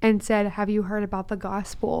 And said, have you heard about the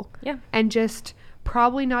gospel? Yeah. And just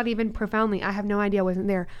probably not even profoundly, I have no idea, I wasn't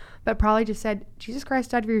there, but probably just said, Jesus Christ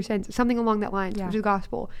died for your sins, something along that line, which is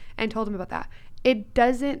gospel, and told him about that. It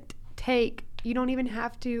doesn't take, you don't even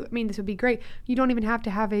have to, I mean, this would be great. You don't even have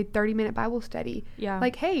to have a 30-minute Bible study. Yeah.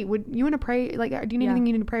 Like, hey, would you want to pray? Like, do you need anything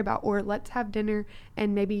you need to pray about? Or let's have dinner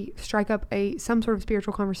and maybe strike up some sort of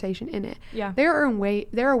spiritual conversation in it. Yeah. There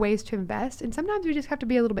are ways to invest, and sometimes we just have to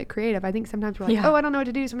be a little bit creative. I think sometimes we're like, oh, I don't know what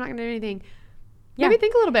to do, so I'm not going to do anything. Yeah. Maybe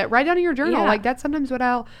think a little bit. Write down in your journal. Yeah. Like, that's sometimes what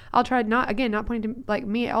I'll try, not pointing to, like,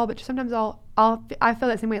 me at all, but just sometimes I feel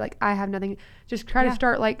that same way. Like, I have nothing. Just try to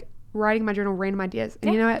start, like, writing my journal random ideas,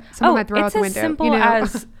 and you know what, some of them I throw out the window. It's as simple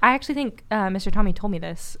as, I actually think Mr. Tommy told me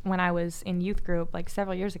this when I was in youth group, like,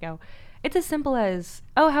 several years ago. It's as simple as,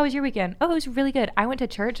 oh, how was your weekend? Oh, it was really good. I went to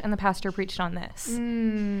church and the pastor preached on this.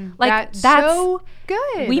 Like, that's so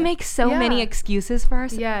good. We make so many excuses for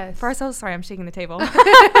ourselves. Sorry, I'm shaking the table.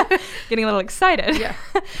 Getting a little excited. Yeah.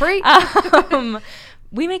 Preach.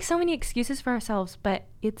 We make so many excuses for ourselves, but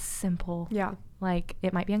it's simple. Yeah. Like,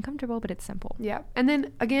 it might be uncomfortable, but it's simple. Yeah. And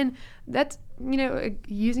then, again, that's,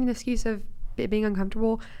 using the excuse of it being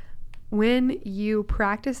uncomfortable. When you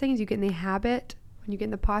practice things, you get in the habit, when you get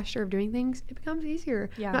in the posture of doing things, it becomes easier.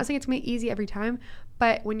 Yeah. I'm not saying it's going to be easy every time,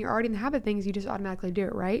 but when you're already in the habit of things, you just automatically do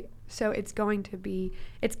it, right? So it's going to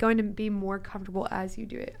be more comfortable as you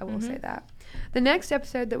do it. I will say that. The next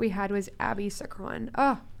episode that we had was Abby Sakron.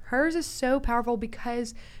 Oh, hers is so powerful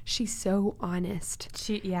because she's so honest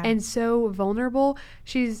and so vulnerable.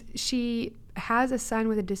 She has a son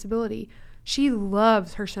with a disability. She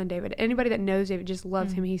loves her son, David. Anybody that knows David just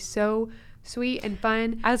loves him. He's so sweet and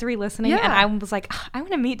fun. I was re-listening and I was like, I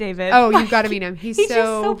want to meet David. Oh, you've got to meet him. He's so, just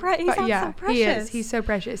so he sounds so precious. He is. He's so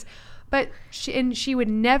precious. But she would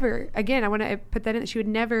never, again, I want to put that in, she would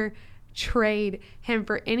never trade him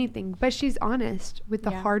for anything, but she's honest with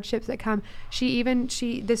the hardships that come. She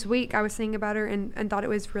this week I was thinking about her and thought it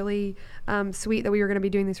was really sweet that we were going to be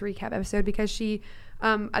doing this recap episode, because she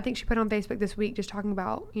I think she put on Facebook this week just talking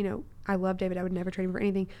about, I love David, I would never trade him for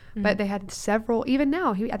anything. But they had several, even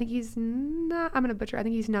now, I think he's not, I'm going to butcher, I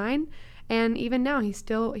think he's 9, and even now he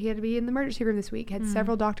had to be in the emergency room this week, had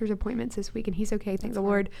several doctor's appointments this week, and he's okay, thank the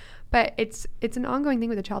Lord. But it's an ongoing thing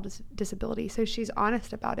with a child with disability, so she's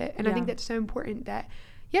honest about it, and I think that's so important that,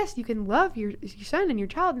 yes, you can love your son and your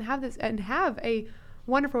child and have a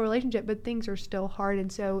wonderful relationship, but things are still hard.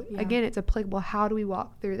 And so again, it's applicable. How do we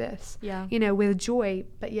walk through this with joy,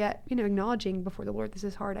 but yet acknowledging before the Lord, this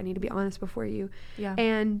is hard, I need to be honest before you.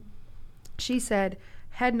 And she said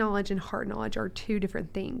head knowledge and heart knowledge are two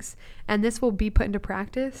different things, and this will be put into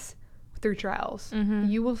practice through trials.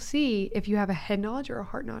 You will see if you have a head knowledge or a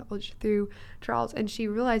heart knowledge through trials. And she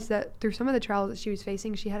realized that through some of the trials that she was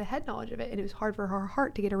facing, she had a head knowledge of it, and it was hard for her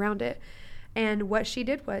heart to get around it. And what she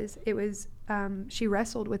did was, she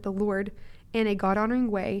wrestled with the Lord in a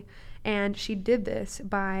God-honoring way, and she did this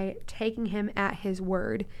by taking him at his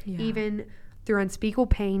word, even through unspeakable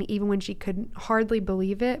pain, even when she couldn't hardly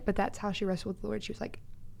believe it. But that's how she wrestled with the Lord. She was like,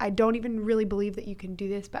 I don't even really believe that you can do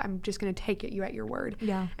this, but I'm just going to take you at your word.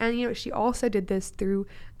 Yeah. And, she also did this through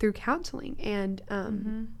counseling. And,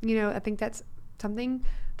 I think that's something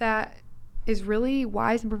that is really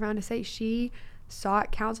wise and profound to say. She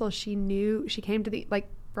sought counsel. She knew, she came to the, like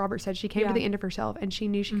Robert said, she came to the end of herself, and she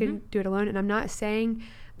knew she couldn't do it alone. And I'm not saying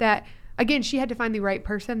that, again, she had to find the right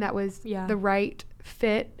person that was the right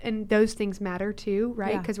fit, and those things matter too,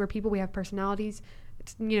 right? Because we're people, we have personalities.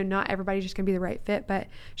 It's, not everybody's just gonna be the right fit, but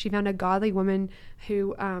she found a godly woman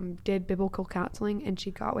who did biblical counseling, and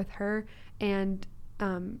she got with her, and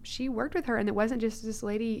she worked with her, and it wasn't just this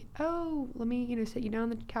lady, oh, let me, sit you down on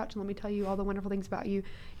the couch and let me tell you all the wonderful things about you.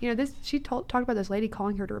 She talked about this lady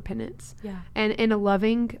calling her to repentance. Yeah. And in a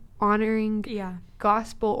loving, honoring,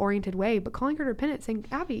 gospel-oriented way, but calling her to repentance, saying,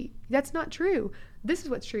 Abby, that's not true. This is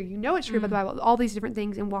what's true. It's true about the Bible, all these different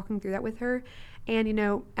things, and walking through that with her.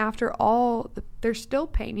 And, after all, there's still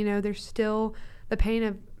pain, there's still the pain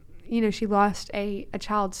of, she lost a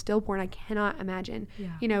child stillborn. I cannot imagine,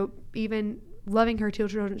 even loving her two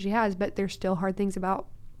children she has, but there's still hard things about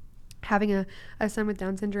having a son with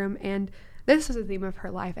Down syndrome. And this was the theme of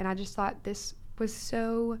her life. And I just thought this was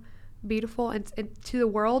so beautiful. And to the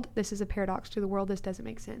world, this is a paradox. To the world, this doesn't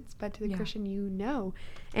make sense. But to the Christian,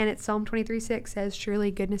 And it's Psalm 23:6 says,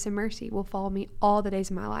 surely goodness and mercy will follow me all the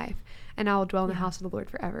days of my life, and I will dwell in the house of the Lord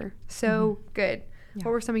forever. So good. Yeah.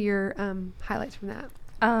 What were some of your highlights from that?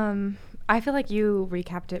 I feel like you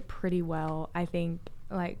recapped it pretty well. I think,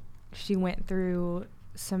 she went through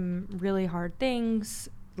some really hard things,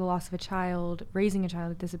 the loss of a child, raising a child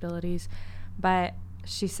with disabilities, but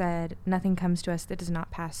she said, nothing comes to us that does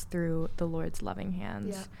not pass through the Lord's loving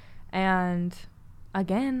hands. Yeah. And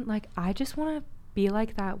again, I just want to be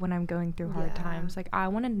like that when I'm going through hard times. I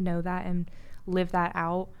want to know that and live that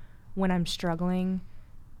out when I'm struggling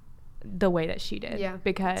the way that she did. Yeah,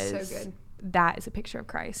 because so good. That is a picture of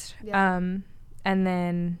Christ. Yeah. And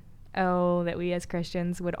then, that we as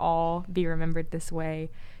Christians would all be remembered this way.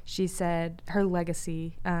 She said her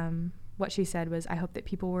legacy, what she said was, I hope that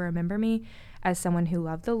people will remember me as someone who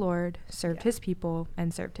loved the Lord, served his people,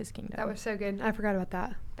 and served his kingdom. That was so good. I forgot about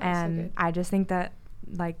that. And so good. I just think that,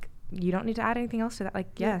 you don't need to add anything else to that.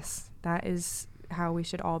 Yes, that is how we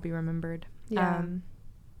should all be remembered. Yeah.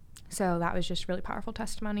 So that was just really powerful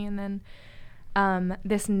testimony. And then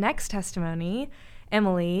this next testimony,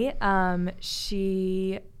 Emily,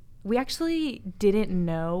 we actually didn't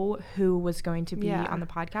know who was going to be on the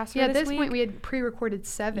podcast for this week. Yeah, at this point, we had pre-recorded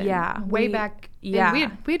 7. Yeah. Way back. Yeah. We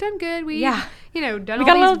had done good. We done we all got these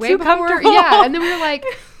a little way too before. comfortable. Yeah, and then we were like,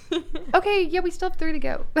 okay, we still have 3 to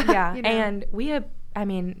go. Yeah, and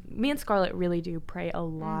me and Scarlett really do pray a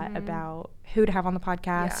lot about who to have on the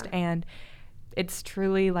podcast, and it's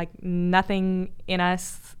truly nothing in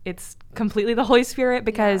us. It's completely the Holy Spirit,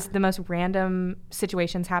 because the most random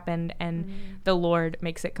situations happened, and the Lord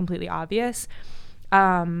makes it completely obvious.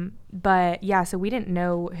 But yeah, so we didn't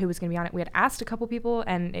know who was going to be on it. We had asked a couple people,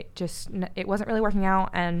 and it wasn't really working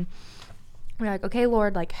out. And we're like, okay,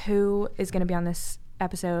 Lord, who is going to be on this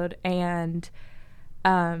episode? And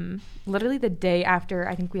literally the day after,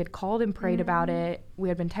 I think we had called and prayed about it. We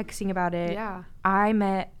had been texting about it. Yeah. I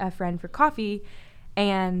met a friend for coffee,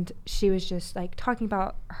 and she was just talking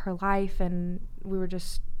about her life, and we were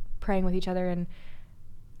just praying with each other, and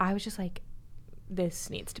I was just this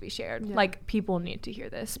needs to be shared. Yeah. People need to hear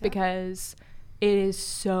this because it is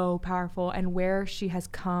so powerful, and where she has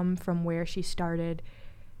come from where she started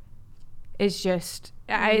is just,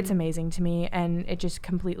 it's amazing to me, and it just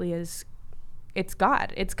completely is. It's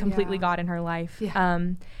God. It's completely God in her life. Yeah.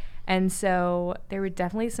 And so there were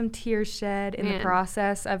definitely some tears shed in the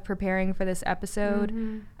process of preparing for this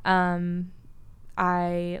episode.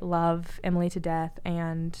 I love Emily to death,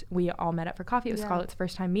 and we all met up for coffee. It was Scarlett's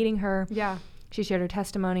first time meeting her. Yeah. She shared her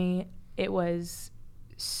testimony. It was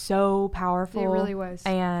so powerful. It really was.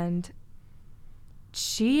 And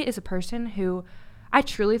she is a person who, I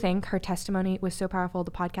truly think her testimony was so powerful.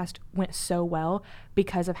 The podcast went so well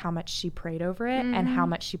because of how much she prayed over it and how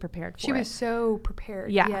much she prepared for it. She was so prepared.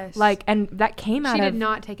 Yeah. Yes. And that came out of... She did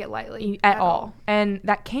not take it lightly. At all. And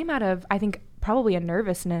that came out of, I think, probably a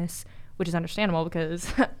nervousness, which is understandable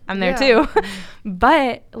because I'm there too.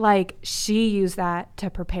 But she used that to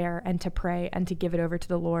prepare and to pray and to give it over to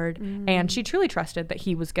the Lord. And she truly trusted that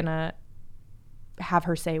he was going to have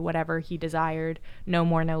her say whatever he desired, no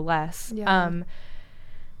more, no less. Yeah.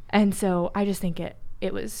 And so I just think it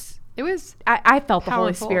was I felt powerful. The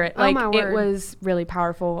Holy Spirit. It was really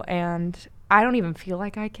powerful, and I don't even feel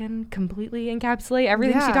like I can completely encapsulate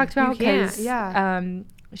everything she talked about because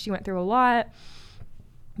she went through a lot.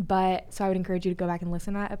 But so I would encourage you to go back and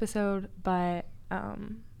listen to that episode. But I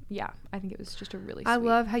think it was just a really sweet. I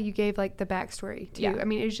love how you gave the backstory too. Yeah. I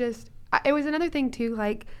mean, it's just it was another thing too,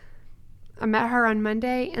 I met her on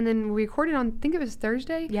Monday, and then we recorded on, I think it was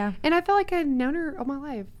Thursday. Yeah. And I felt like I'd known her all my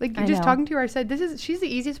life. Like, just talking to her, I said, she's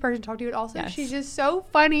the easiest person to talk to. And also, she's just so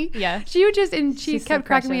funny. Yeah. She kept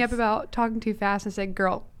cracking me up about talking too fast. I said,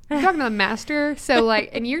 girl, you're talking to the master. So, like,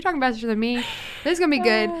 and you're talking faster than me. This is going to be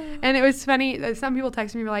good. And it was funny that some people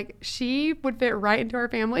texted me, were like, she would fit right into our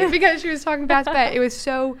family because she was talking fast, but it was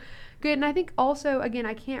so good. And I think also, again,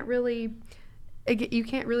 you can't really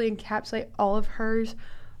encapsulate all of hers,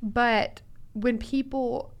 but when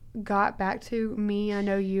people got back to me, I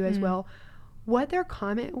know you as well, what their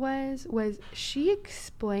comment was she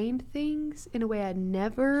explained things in a way I'd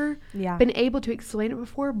never been able to explain it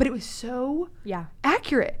before, but it was so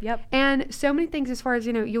accurate. Yep. And so many things, as far as,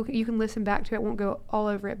 you can listen back to it, won't go all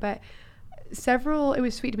over it, but it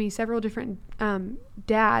was sweet to me, several different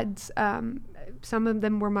dads, some of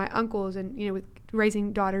them were my uncles, and, with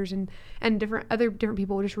raising daughters, and different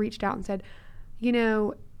people just reached out and said,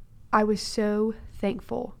 I was so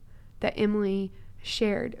thankful that Emily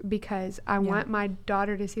shared, because I want my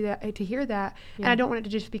daughter to see that, to hear that, and I don't want it to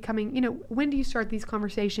just be coming, when do you start these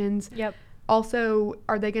conversations? Yep. Also,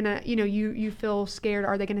 are they gonna, you feel scared,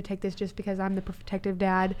 are they gonna take this just because I'm the protective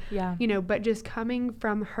dad? Yeah. But just coming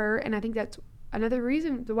from her, and I think that's another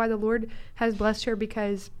reason why the Lord has blessed her,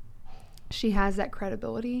 because she has that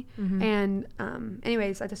credibility. And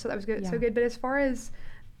anyways, I just thought that was good. So good. But as far as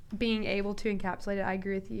being able to encapsulate it, I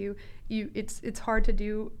agree with you. It's hard to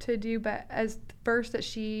do, but as the verse that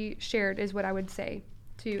she shared is what I would say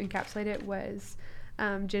to encapsulate it was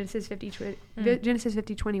Genesis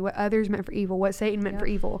 50:20. What others meant for evil, what Satan meant for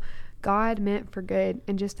evil, God meant for good,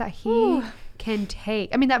 and just that He can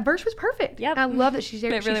take. I mean, that verse was perfect. Yep. I love that she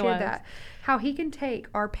shared that. How He can take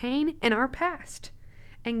our pain and our past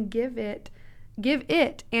and give it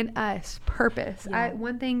and us purpose.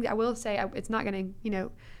 One thing I will say, it's not going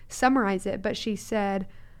to, summarize it, but she said,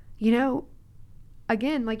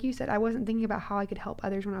 again, like you said, I wasn't thinking about how I could help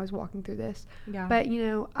others when I was walking through this. Yeah. But,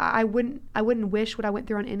 I wouldn't wish what I went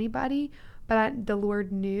through on anybody, but the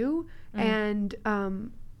Lord knew, and,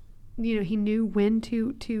 He knew when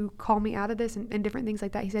to call me out of this and different things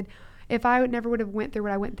like that. He said, if I never would have went through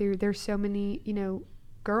what I went through, there's so many,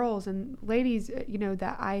 girls and ladies,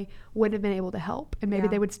 that I wouldn't have been able to help, and maybe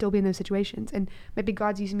they would still be in those situations, and maybe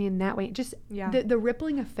God's using me in that way. Just the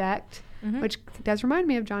rippling effect, which does remind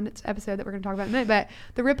me of John's episode that we're going to talk about in a minute, but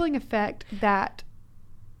the rippling effect that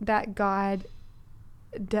God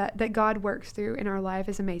works through in our life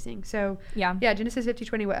is amazing. So Genesis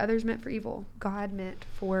 50:20, what others meant for evil, God meant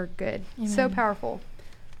for good. Amen. So powerful.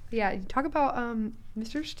 Yeah, talk about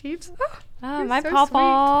Mr. Steve's. Oh, my so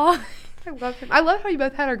pawpaw. I love him. I love how you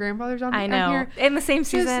both had our grandfathers on. I know. Here. In the same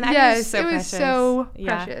season. Yes, it was so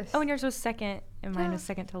precious. Oh, and yours was second, and mine was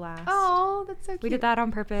second to last. Oh, that's so cute. We did that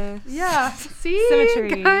on purpose. Yeah. See?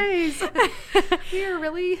 Symmetry. Guys. We are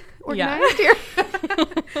really organized here.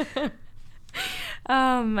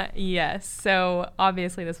 Yes. So,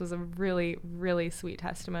 obviously, this was a really, really sweet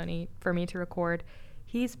testimony for me to record.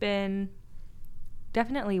 He's been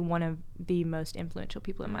definitely one of the most influential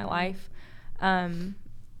people in my life.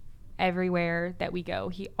 Everywhere that we go,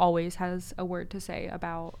 he always has a word to say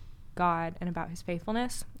about God and about His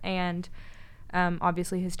faithfulness. And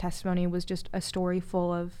obviously his testimony was just a story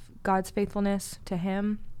full of God's faithfulness to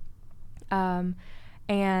him. And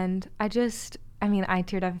I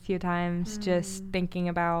teared up a few times just thinking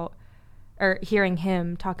about, or hearing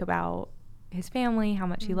him talk about his family, how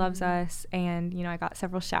much he loves us. And, I got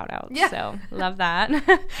several shout outs. Yeah. So love that.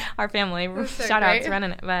 Our family so shout outs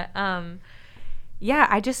running it. But,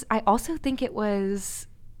 I also think it was,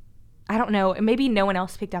 I don't know, maybe no one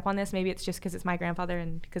else picked up on this. Maybe it's just because it's my grandfather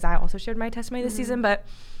and because I also shared my testimony this season, but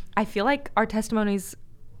I feel like our testimonies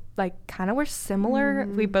kind of were similar.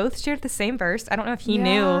 We both shared the same verse. I don't know if he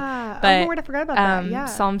knew, but I forgot about that. Yeah.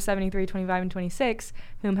 Psalm 73:25 and 26,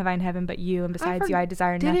 whom have I in heaven but you, and besides you I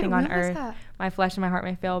desire nothing on earth. My flesh and my heart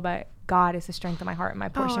may fail, but God is the strength of my heart and my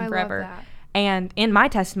portion forever. And in my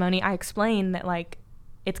testimony, I explained that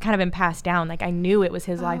it's kind of been passed down. I knew it was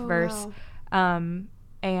his life verse. Wow.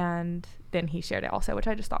 And then he shared it also, which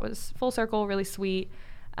I just thought was full circle, really sweet.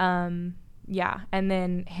 And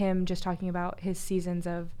then him just talking about his seasons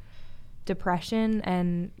of depression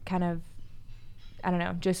and kind of, I don't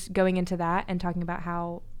know, just going into that and talking about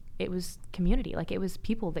how it was community. It was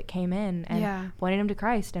people that came in and pointed him to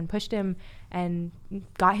Christ and pushed him and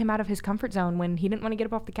got him out of his comfort zone when he didn't want to get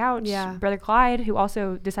up off the couch. Yeah. Brother Clyde, who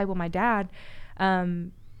also discipled my dad,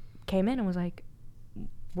 came in and was like,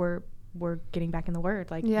 we're getting back in the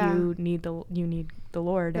word. You need the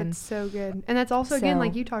Lord. That's so good. And that's also, again,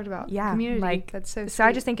 like you talked about, community. That's so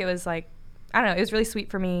I just think it was I don't know, it was really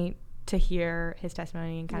sweet for me to hear his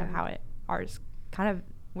testimony and kind of how it ours kind of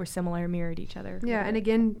were similar, mirrored each other. Yeah, and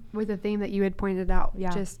again, with the theme that you had pointed out,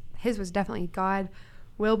 Yeah. just his was definitely God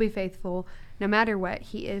will be faithful no matter what.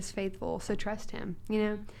 He is faithful, so trust him, you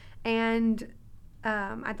know. And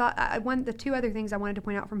I thought the two other things I wanted to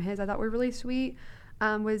point out from his I thought were really sweet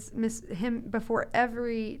was him before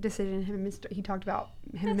every decision. He talked about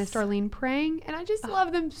him and Miss Darlene praying, and I just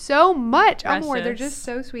love them so much. They're just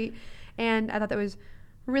so sweet, and I thought that was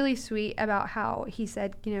really sweet about how he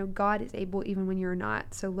said, you know, God is able even when you're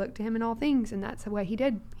not, so look to him in all things. And that's what he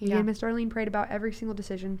did. He and Miss Darlene prayed about every single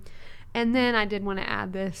decision. And then I did want to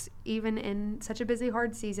add this, even in such a busy,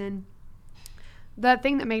 hard season, the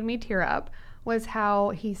thing that made me tear up was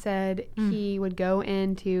how he said he would go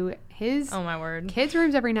into his kids'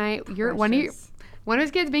 rooms every night, one of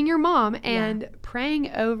his kids being your mom, and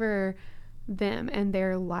praying over them and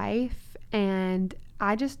their life. And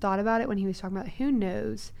I just thought about it when he was talking about who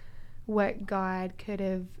knows what God could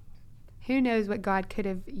have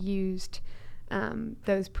used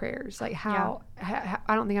those prayers. Like how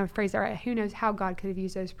I don't think I've phrased that right. Who knows how God could have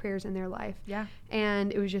used those prayers in their life. Yeah.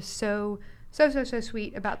 And it was just so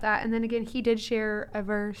sweet about that. And then again, he did share a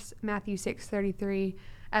verse, Matthew 6:33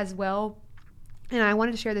 as well. And I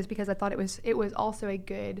wanted to share this because I thought it was also a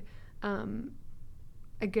good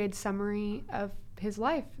summary of his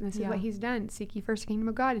life. And this is what he's done. Seek ye first the kingdom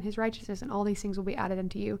of God and his righteousness, and all these things will be added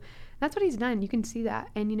unto you. And that's what he's done. You can see that.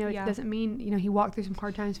 And, you know, it doesn't mean, you know, he walked through some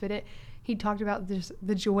hard times, but he talked about just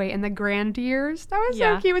the joy and the grand years. That was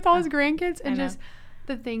so cute with all his grandkids and just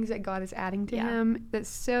the things that God is adding to him. That's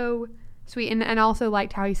so sweet. And I also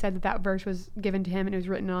liked how he said that verse was given to him and it was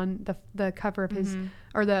written on the cover of his,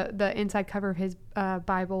 or the inside cover of his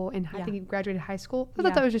Bible. And I think he graduated high school. I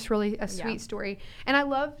thought that was just really a sweet story. And I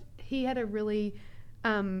loved, he had a really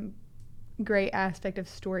great aspect of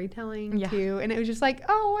storytelling too, and it was just like,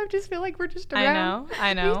 I just feel like we're just around.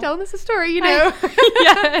 I know. He's telling us a story, you know.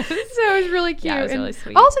 Yes. So it was really cute. Yeah, it was really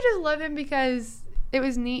sweet. I also just love him because it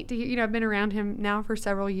was neat to hear. You know, I've been around him now for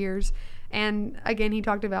several years, and again, he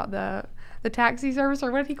talked about the taxi service,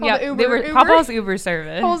 or what did he call it? Uber. Papa's Uber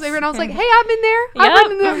service. Papa's Uber, and I was like, hey, I've been there. I've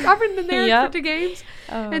been there for 2 games,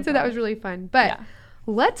 and so that was really fun. But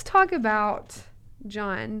let's talk about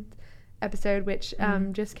John episode, which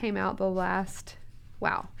just came out the last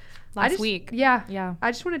week. Yeah.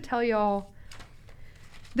 I just want to tell y'all,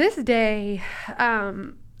 this day,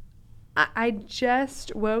 I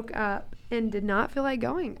just woke up and did not feel like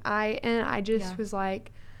going. I just was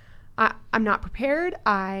like, I'm not prepared.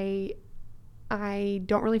 I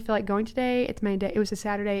don't really feel like going today. It's my day. It was a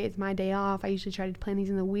Saturday. It's my day off. I usually try to plan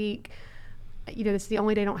these in the week. You know, this is the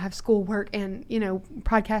only day I don't have school, work, and, you know,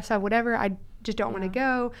 podcast stuff, whatever. I just don't want to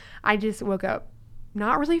go. I just woke up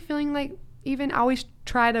not really feeling like, even I always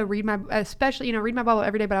try to read my Bible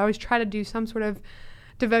every day, but I always try to do some sort of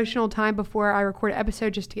devotional time before I record an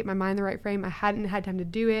episode just to get my mind in the right frame. I hadn't had time to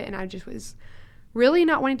do it, and I just was really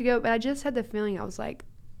not wanting to go, but I just had the feeling, I was like,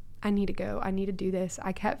 I need to go. I need to do this.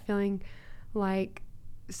 I kept feeling like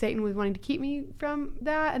Satan was wanting to keep me from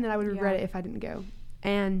that, and that I would regret it if I didn't go.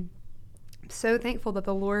 And I'm so thankful that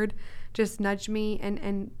the Lord just nudged me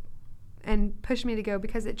and pushed me to go,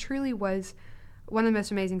 because it truly was one of the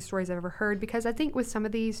most amazing stories I've ever heard. Because I think with some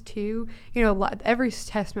of these too, you know, every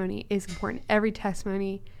testimony is important. Every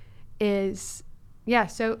testimony is,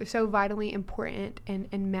 so vitally important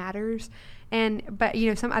and matters. But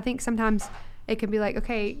you know, I think sometimes it can be like,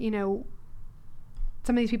 okay, you know,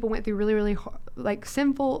 some of these people went through really, really like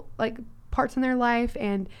sinful like parts in their life,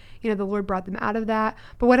 and you know, the Lord brought them out of that.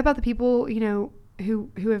 But what about the people, you know,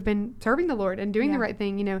 who have been serving the Lord and doing the right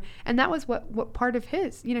thing, you know? And that was what part of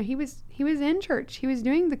his, you know, he was in church, he was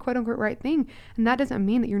doing the quote unquote right thing, and that doesn't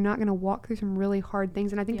mean that you're not going to walk through some really hard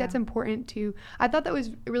things. And I think that's important too. I thought that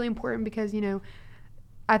was really important because, you know,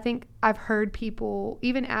 I think I've heard people,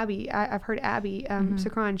 even Abby, I've heard Abby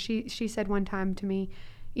Sakran, she said one time to me,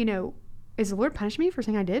 you know, is the Lord punishing me for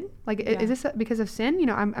saying I did? Like, is this because of sin? You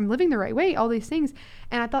know, I'm living the right way, all these things.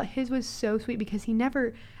 And I thought his was so sweet because he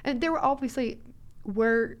never, and there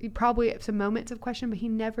were probably some moments of question, but he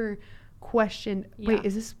never questioned, wait,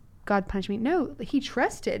 is this God punishing me? No, he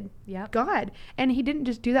trusted God. And he didn't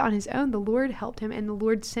just do that on his own. The Lord helped him, and the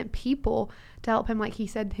Lord sent people to help him. Like he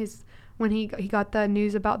said, when he got the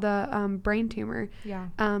news about the brain tumor,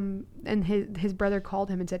 and his brother called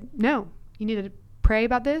him and said, no, you need to pray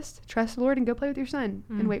about this, trust the Lord, and go play with your son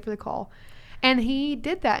and wait for the call. And he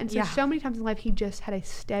did that. And so many times in life, he just had a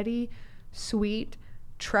steady, sweet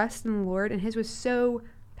trust in the Lord, and his was so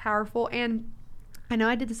powerful. And I know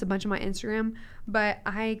I did this a bunch on my Instagram, but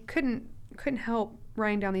I couldn't help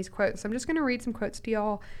writing down these quotes. So I'm just going to read some quotes to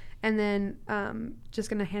y'all, and then just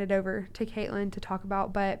going to hand it over to Kaitlyn to talk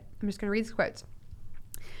about. But I'm just going to read these quotes.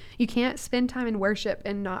 You can't spend time in worship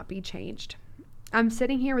and not be changed. I'm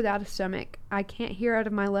sitting here without a stomach. I can't hear out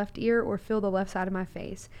of my left ear or feel the left side of my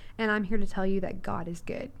face. And I'm here to tell you that God is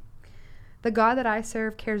good. The God that I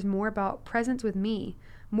serve cares more about presence with me,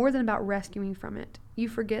 more than about rescuing from it. You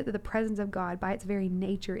forget that the presence of God by its very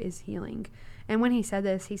nature is healing. And when he said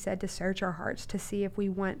this, he said to search our hearts to see if we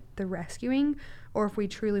want the rescuing or if we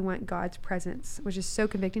truly want God's presence, which is so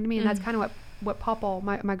convicting to me. And that's kind of what Papa,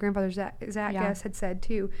 my grandfather Zach Guess had said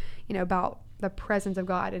too, about the presence of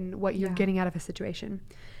God and what you're getting out of a situation.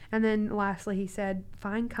 And then lastly, he said,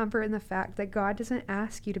 find comfort in the fact that God doesn't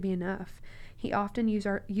ask you to be enough. He often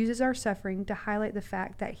uses our suffering to highlight the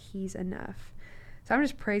fact that he's enough. So I'm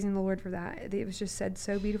just praising the Lord for that. It was just said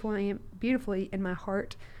so beautifully in my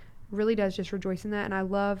heart. Really does just rejoice in that. And I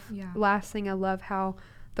love, last thing, I love how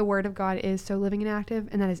the word of God is so living and active,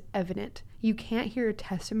 and that is evident. You can't hear a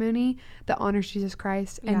testimony that honors Jesus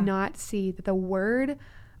Christ and not see that the word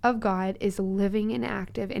of God is living and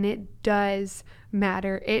active, and it does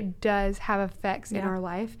matter. It does have effects in our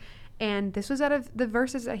life. And this was out of the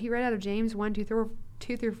verses that he read out of James 1, 2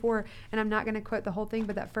 through 4. And I'm not going to quote the whole thing,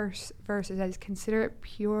 but that first verse is, consider it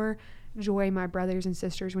pure joy, my brothers and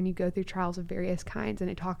sisters, when you go through trials of various kinds. And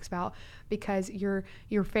it talks about because your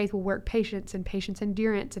faith will work patience, and patience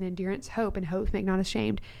endurance, and endurance hope, and hope make not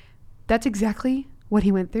ashamed. That's exactly what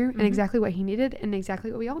he went through, and exactly what he needed, and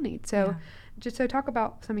exactly what we all need. So so talk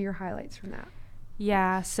about some of your highlights from that.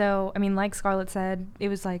 Yeah, so, I mean, like Scarlett said, it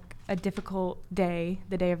was like a difficult day,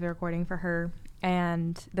 the day of the recording for her.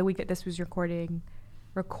 And the week that this was recorded,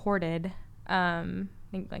 I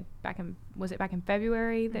think like back in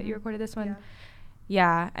February that you recorded this one?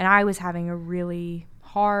 Yeah, and I was having a really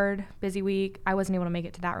hard, busy week. I wasn't able to make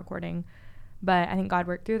it to that recording. But I think God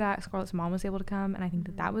worked through that. Scarlett's mom was able to come, and I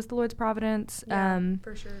think that was the Lord's providence. Yeah,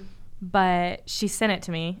 for sure. But she sent it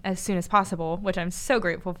to me as soon as possible, which I'm so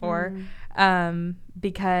grateful for,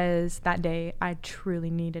 because that day I truly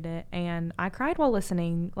needed it, and I cried while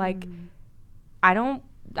listening. Like, I don't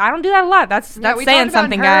do that a lot. That's saying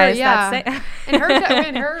something, guys. Yeah. In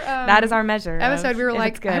her that is our measure. Episode, we were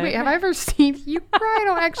like, have I ever seen you cry? I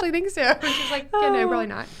don't actually think so. And she's like, yeah, no, probably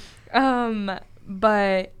not.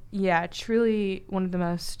 But yeah, truly one of the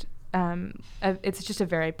most. It's just a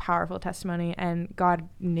very powerful testimony, and God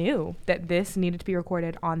knew that this needed to be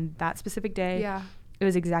recorded on that specific day. Yeah, it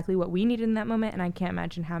was exactly what we needed in that moment, and I can't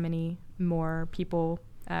imagine how many more people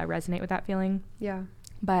resonate with that feeling. Yeah,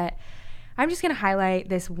 but I'm just gonna highlight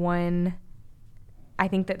this one. I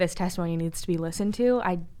think that this testimony needs to be listened to.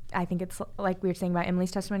 I think it's like we were saying about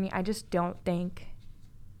Emily's testimony. I just don't think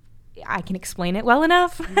I can explain it well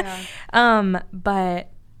enough. Yeah. But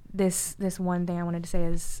this one thing I wanted to say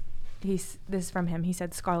is. This is from him. He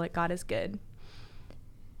said, Scarlett, God is good.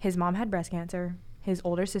 His mom had breast cancer. His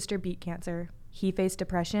older sister beat cancer. He faced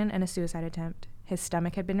depression and a suicide attempt. His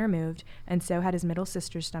stomach had been removed, and so had his middle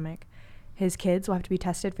sister's stomach. His kids will have to be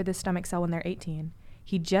tested for this stomach cell when they're 18.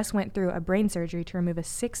 He just went through a brain surgery to remove a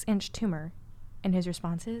 6-inch tumor. And his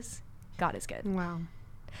response is, God is good. Wow.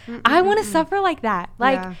 I want to suffer like that.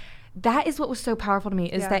 Like, that is what was so powerful to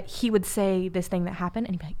me, is that he would say this thing that happened,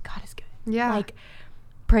 and he'd be like, God is good. Yeah. Like,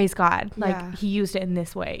 praise God. Like, he used it in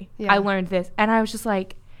this way. I learned this. And I was just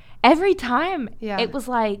like, every time it was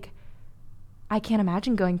like, I can't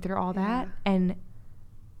imagine going through all that and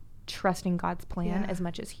trusting God's plan as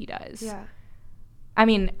much as he does. Yeah. I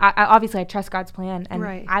mean, I obviously I trust God's plan, and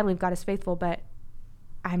right. I believe God is faithful, but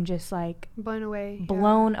I'm just like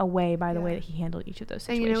blown away by the way that he handled each of those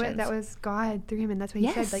situations. And you know what? That was God through him, and that's what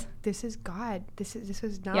he said. Like, this is God. This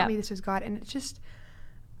was not me. This was God, and it's just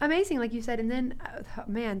amazing, like you said. And then,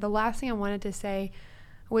 man, the last thing I wanted to say,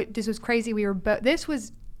 this was crazy. We were both. This,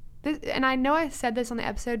 and I know I said this on the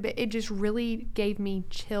episode, but it just really gave me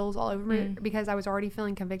chills all over me because I was already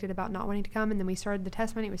feeling convicted about not wanting to come, and then we started the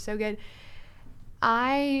testimony. It was so good.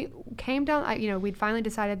 I came down, we'd finally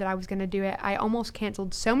decided that I was going to do it. I almost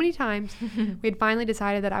canceled so many times. We'd finally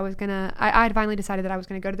decided that I had finally decided that I was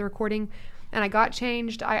going to go to the recording, and I got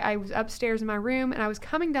changed. I was upstairs in my room, and I was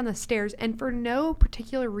coming down the stairs, and for no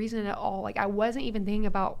particular reason at all, like I wasn't even thinking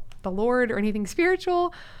about the Lord or anything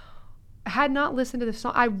spiritual. I had not listened to this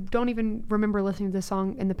song. I don't even remember listening to this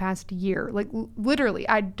song in the past year. Like, literally,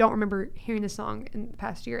 I don't remember hearing this song in the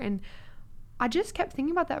past year, and I just kept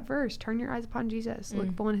thinking about that verse, turn your eyes upon Jesus,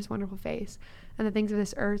 look full in his wonderful face, and the things of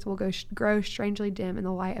this earth will grow strangely dim in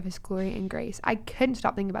the light of his glory and grace. I couldn't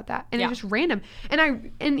stop thinking about that. And it's just random.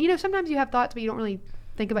 And sometimes you have thoughts, but you don't really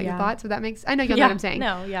think about your thoughts. So that makes, I know you know what I'm saying.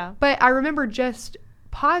 No, yeah. But I remember just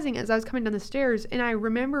pausing as I was coming down the stairs, and I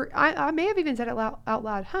remember I may have even said it out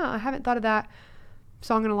loud. I haven't thought of that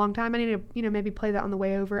song in a long time. I need to, maybe play that on the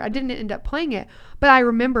way over. I didn't end up playing it, but I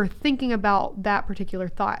remember thinking about that particular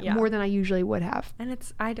thought more than I usually would have. And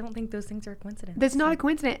I don't think those things are a coincidence. That's not a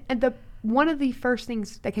coincidence. And one of the first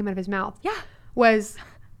things that came out of his mouth was,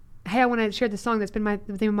 hey, I want to share this song that's been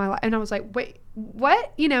the theme of my life. And I was like, wait,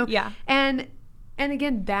 what? Yeah. And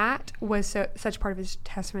again, that was such part of his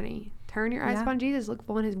testimony. Turn your eyes upon Jesus, look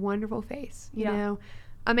full in his wonderful face. You know,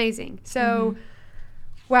 amazing. So,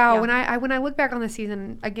 wow. Yeah. When I look back on the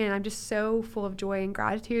season, again, I'm just so full of joy and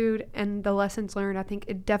gratitude and the lessons learned. I think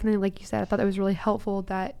it definitely, like you said, I thought that was really helpful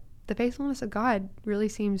that the faithfulness of God really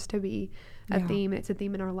seems to be a theme. It's a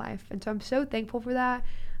theme in our life. And so I'm so thankful for that.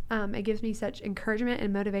 It gives me such encouragement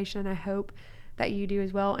and motivation. And I hope that you do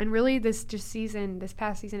as well. And really this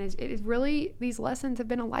past season it is really, these lessons have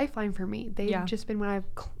been a lifeline for me. They've just been what I've,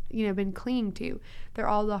 been clinging to. They're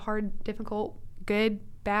all the hard, difficult, good,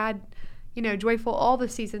 bad, joyful, all the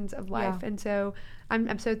seasons of life. And so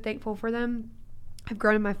I'm so thankful for them. I've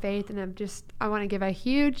grown in my faith, and I want to give a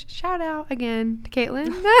huge shout out again to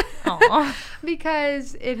Kaitlyn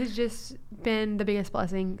because it has just been the biggest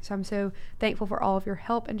blessing. So I'm so thankful for all of your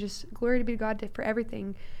help, and just glory to be to God for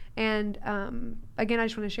everything. And again, I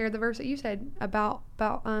just want to share the verse that you said about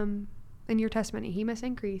in your testimony, he must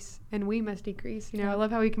increase and we must decrease. I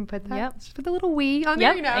love how we can put that. Just put the little we on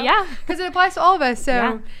there, because it applies to all of us.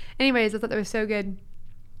 So anyways, I thought that was so good.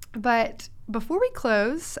 But before we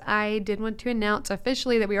close, I did want to announce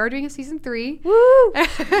officially that we are doing a season 3. Woo!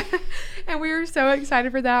 And we are so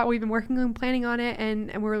excited for that. We've been working on planning on it,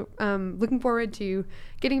 and we're looking forward to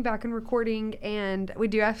getting back and recording. And we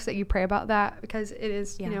do ask that you pray about that, because it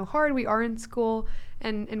is hard. We are in school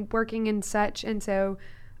and working and such, and so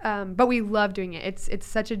but we love doing it. It's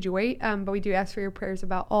such a joy. But we do ask for your prayers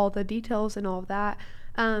about all the details and all of that.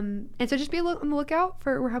 And so just be on the lookout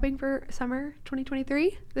we're hoping for summer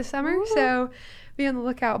 2023 this summer. Ooh. So be on the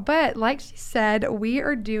lookout. But like she said, we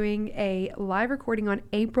are doing a live recording on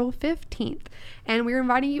April 15th, and we're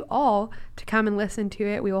inviting you all to come and listen to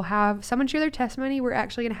it. We will have someone share their testimony. We're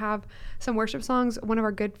actually going to have some worship songs. One of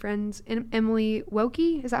our good friends, Emily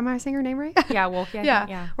Wilkie, is that my singer name right? Yeah, Wilkie.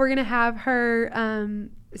 Yeah. We're going to have her,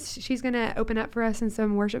 she's going to open up for us in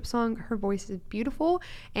some worship song. Her voice is beautiful,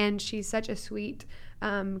 and she's such a sweet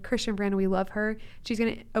Christian friend. We love her. She's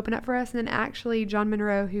going to open up for us. And then actually John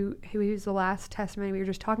Monroe, who was the last testimony we were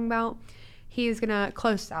just talking about, he is going to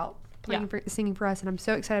close out singing for us. And I'm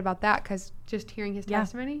so excited about that, because just hearing his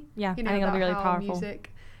testimony, I think it'll be really powerful.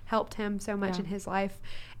 Music helped him so much in his life.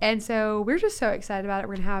 And so we're just so excited about it.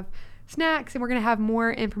 We're going to have snacks, and we're going to have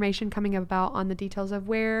more information coming about on the details of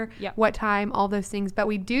where, what time, all those things. But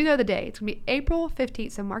we do know the day. It's going to be April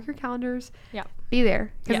 15th. So mark your calendars. Yeah. Be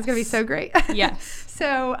there, because it's going to be so great. Yes.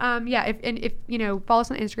 So, if follow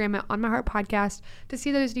us on Instagram at On My Heart Podcast to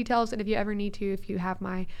see those details. And if you ever need to, if you have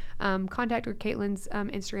my contact or Kaitlyn's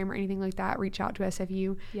Instagram or anything like that, reach out to us if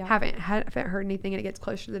you haven't heard anything and it gets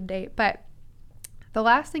closer to the date. But the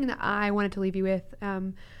last thing that I wanted to leave you with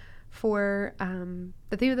for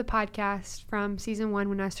the theme of the podcast from season 1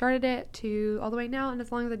 when I started it to all the way now, and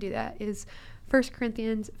as long as I do that, is 1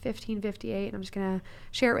 Corinthians 15:58, and I'm just going to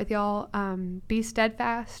share it with y'all. Be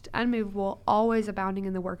steadfast, unmovable, always abounding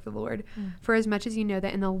in the work of the Lord, for as much as you know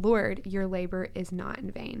that in the Lord your labor is not in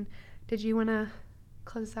vain. Did you want to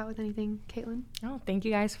close us out with anything, Kaitlyn? Oh, thank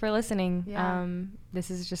you guys for listening. Yeah. This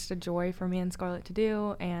is just a joy for me and Scarlett to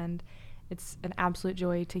do, and it's an absolute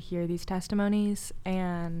joy to hear these testimonies.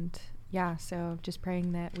 And so just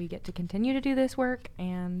praying that we get to continue to do this work,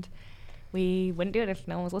 and we wouldn't do it if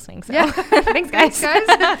no one was listening. So thanks, guys.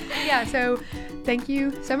 So thank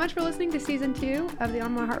you so much for listening to season 2 of the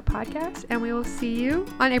On My Heart podcast, and we will see you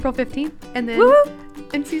on April 15th and then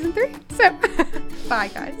in season 3. So bye,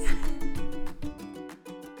 guys.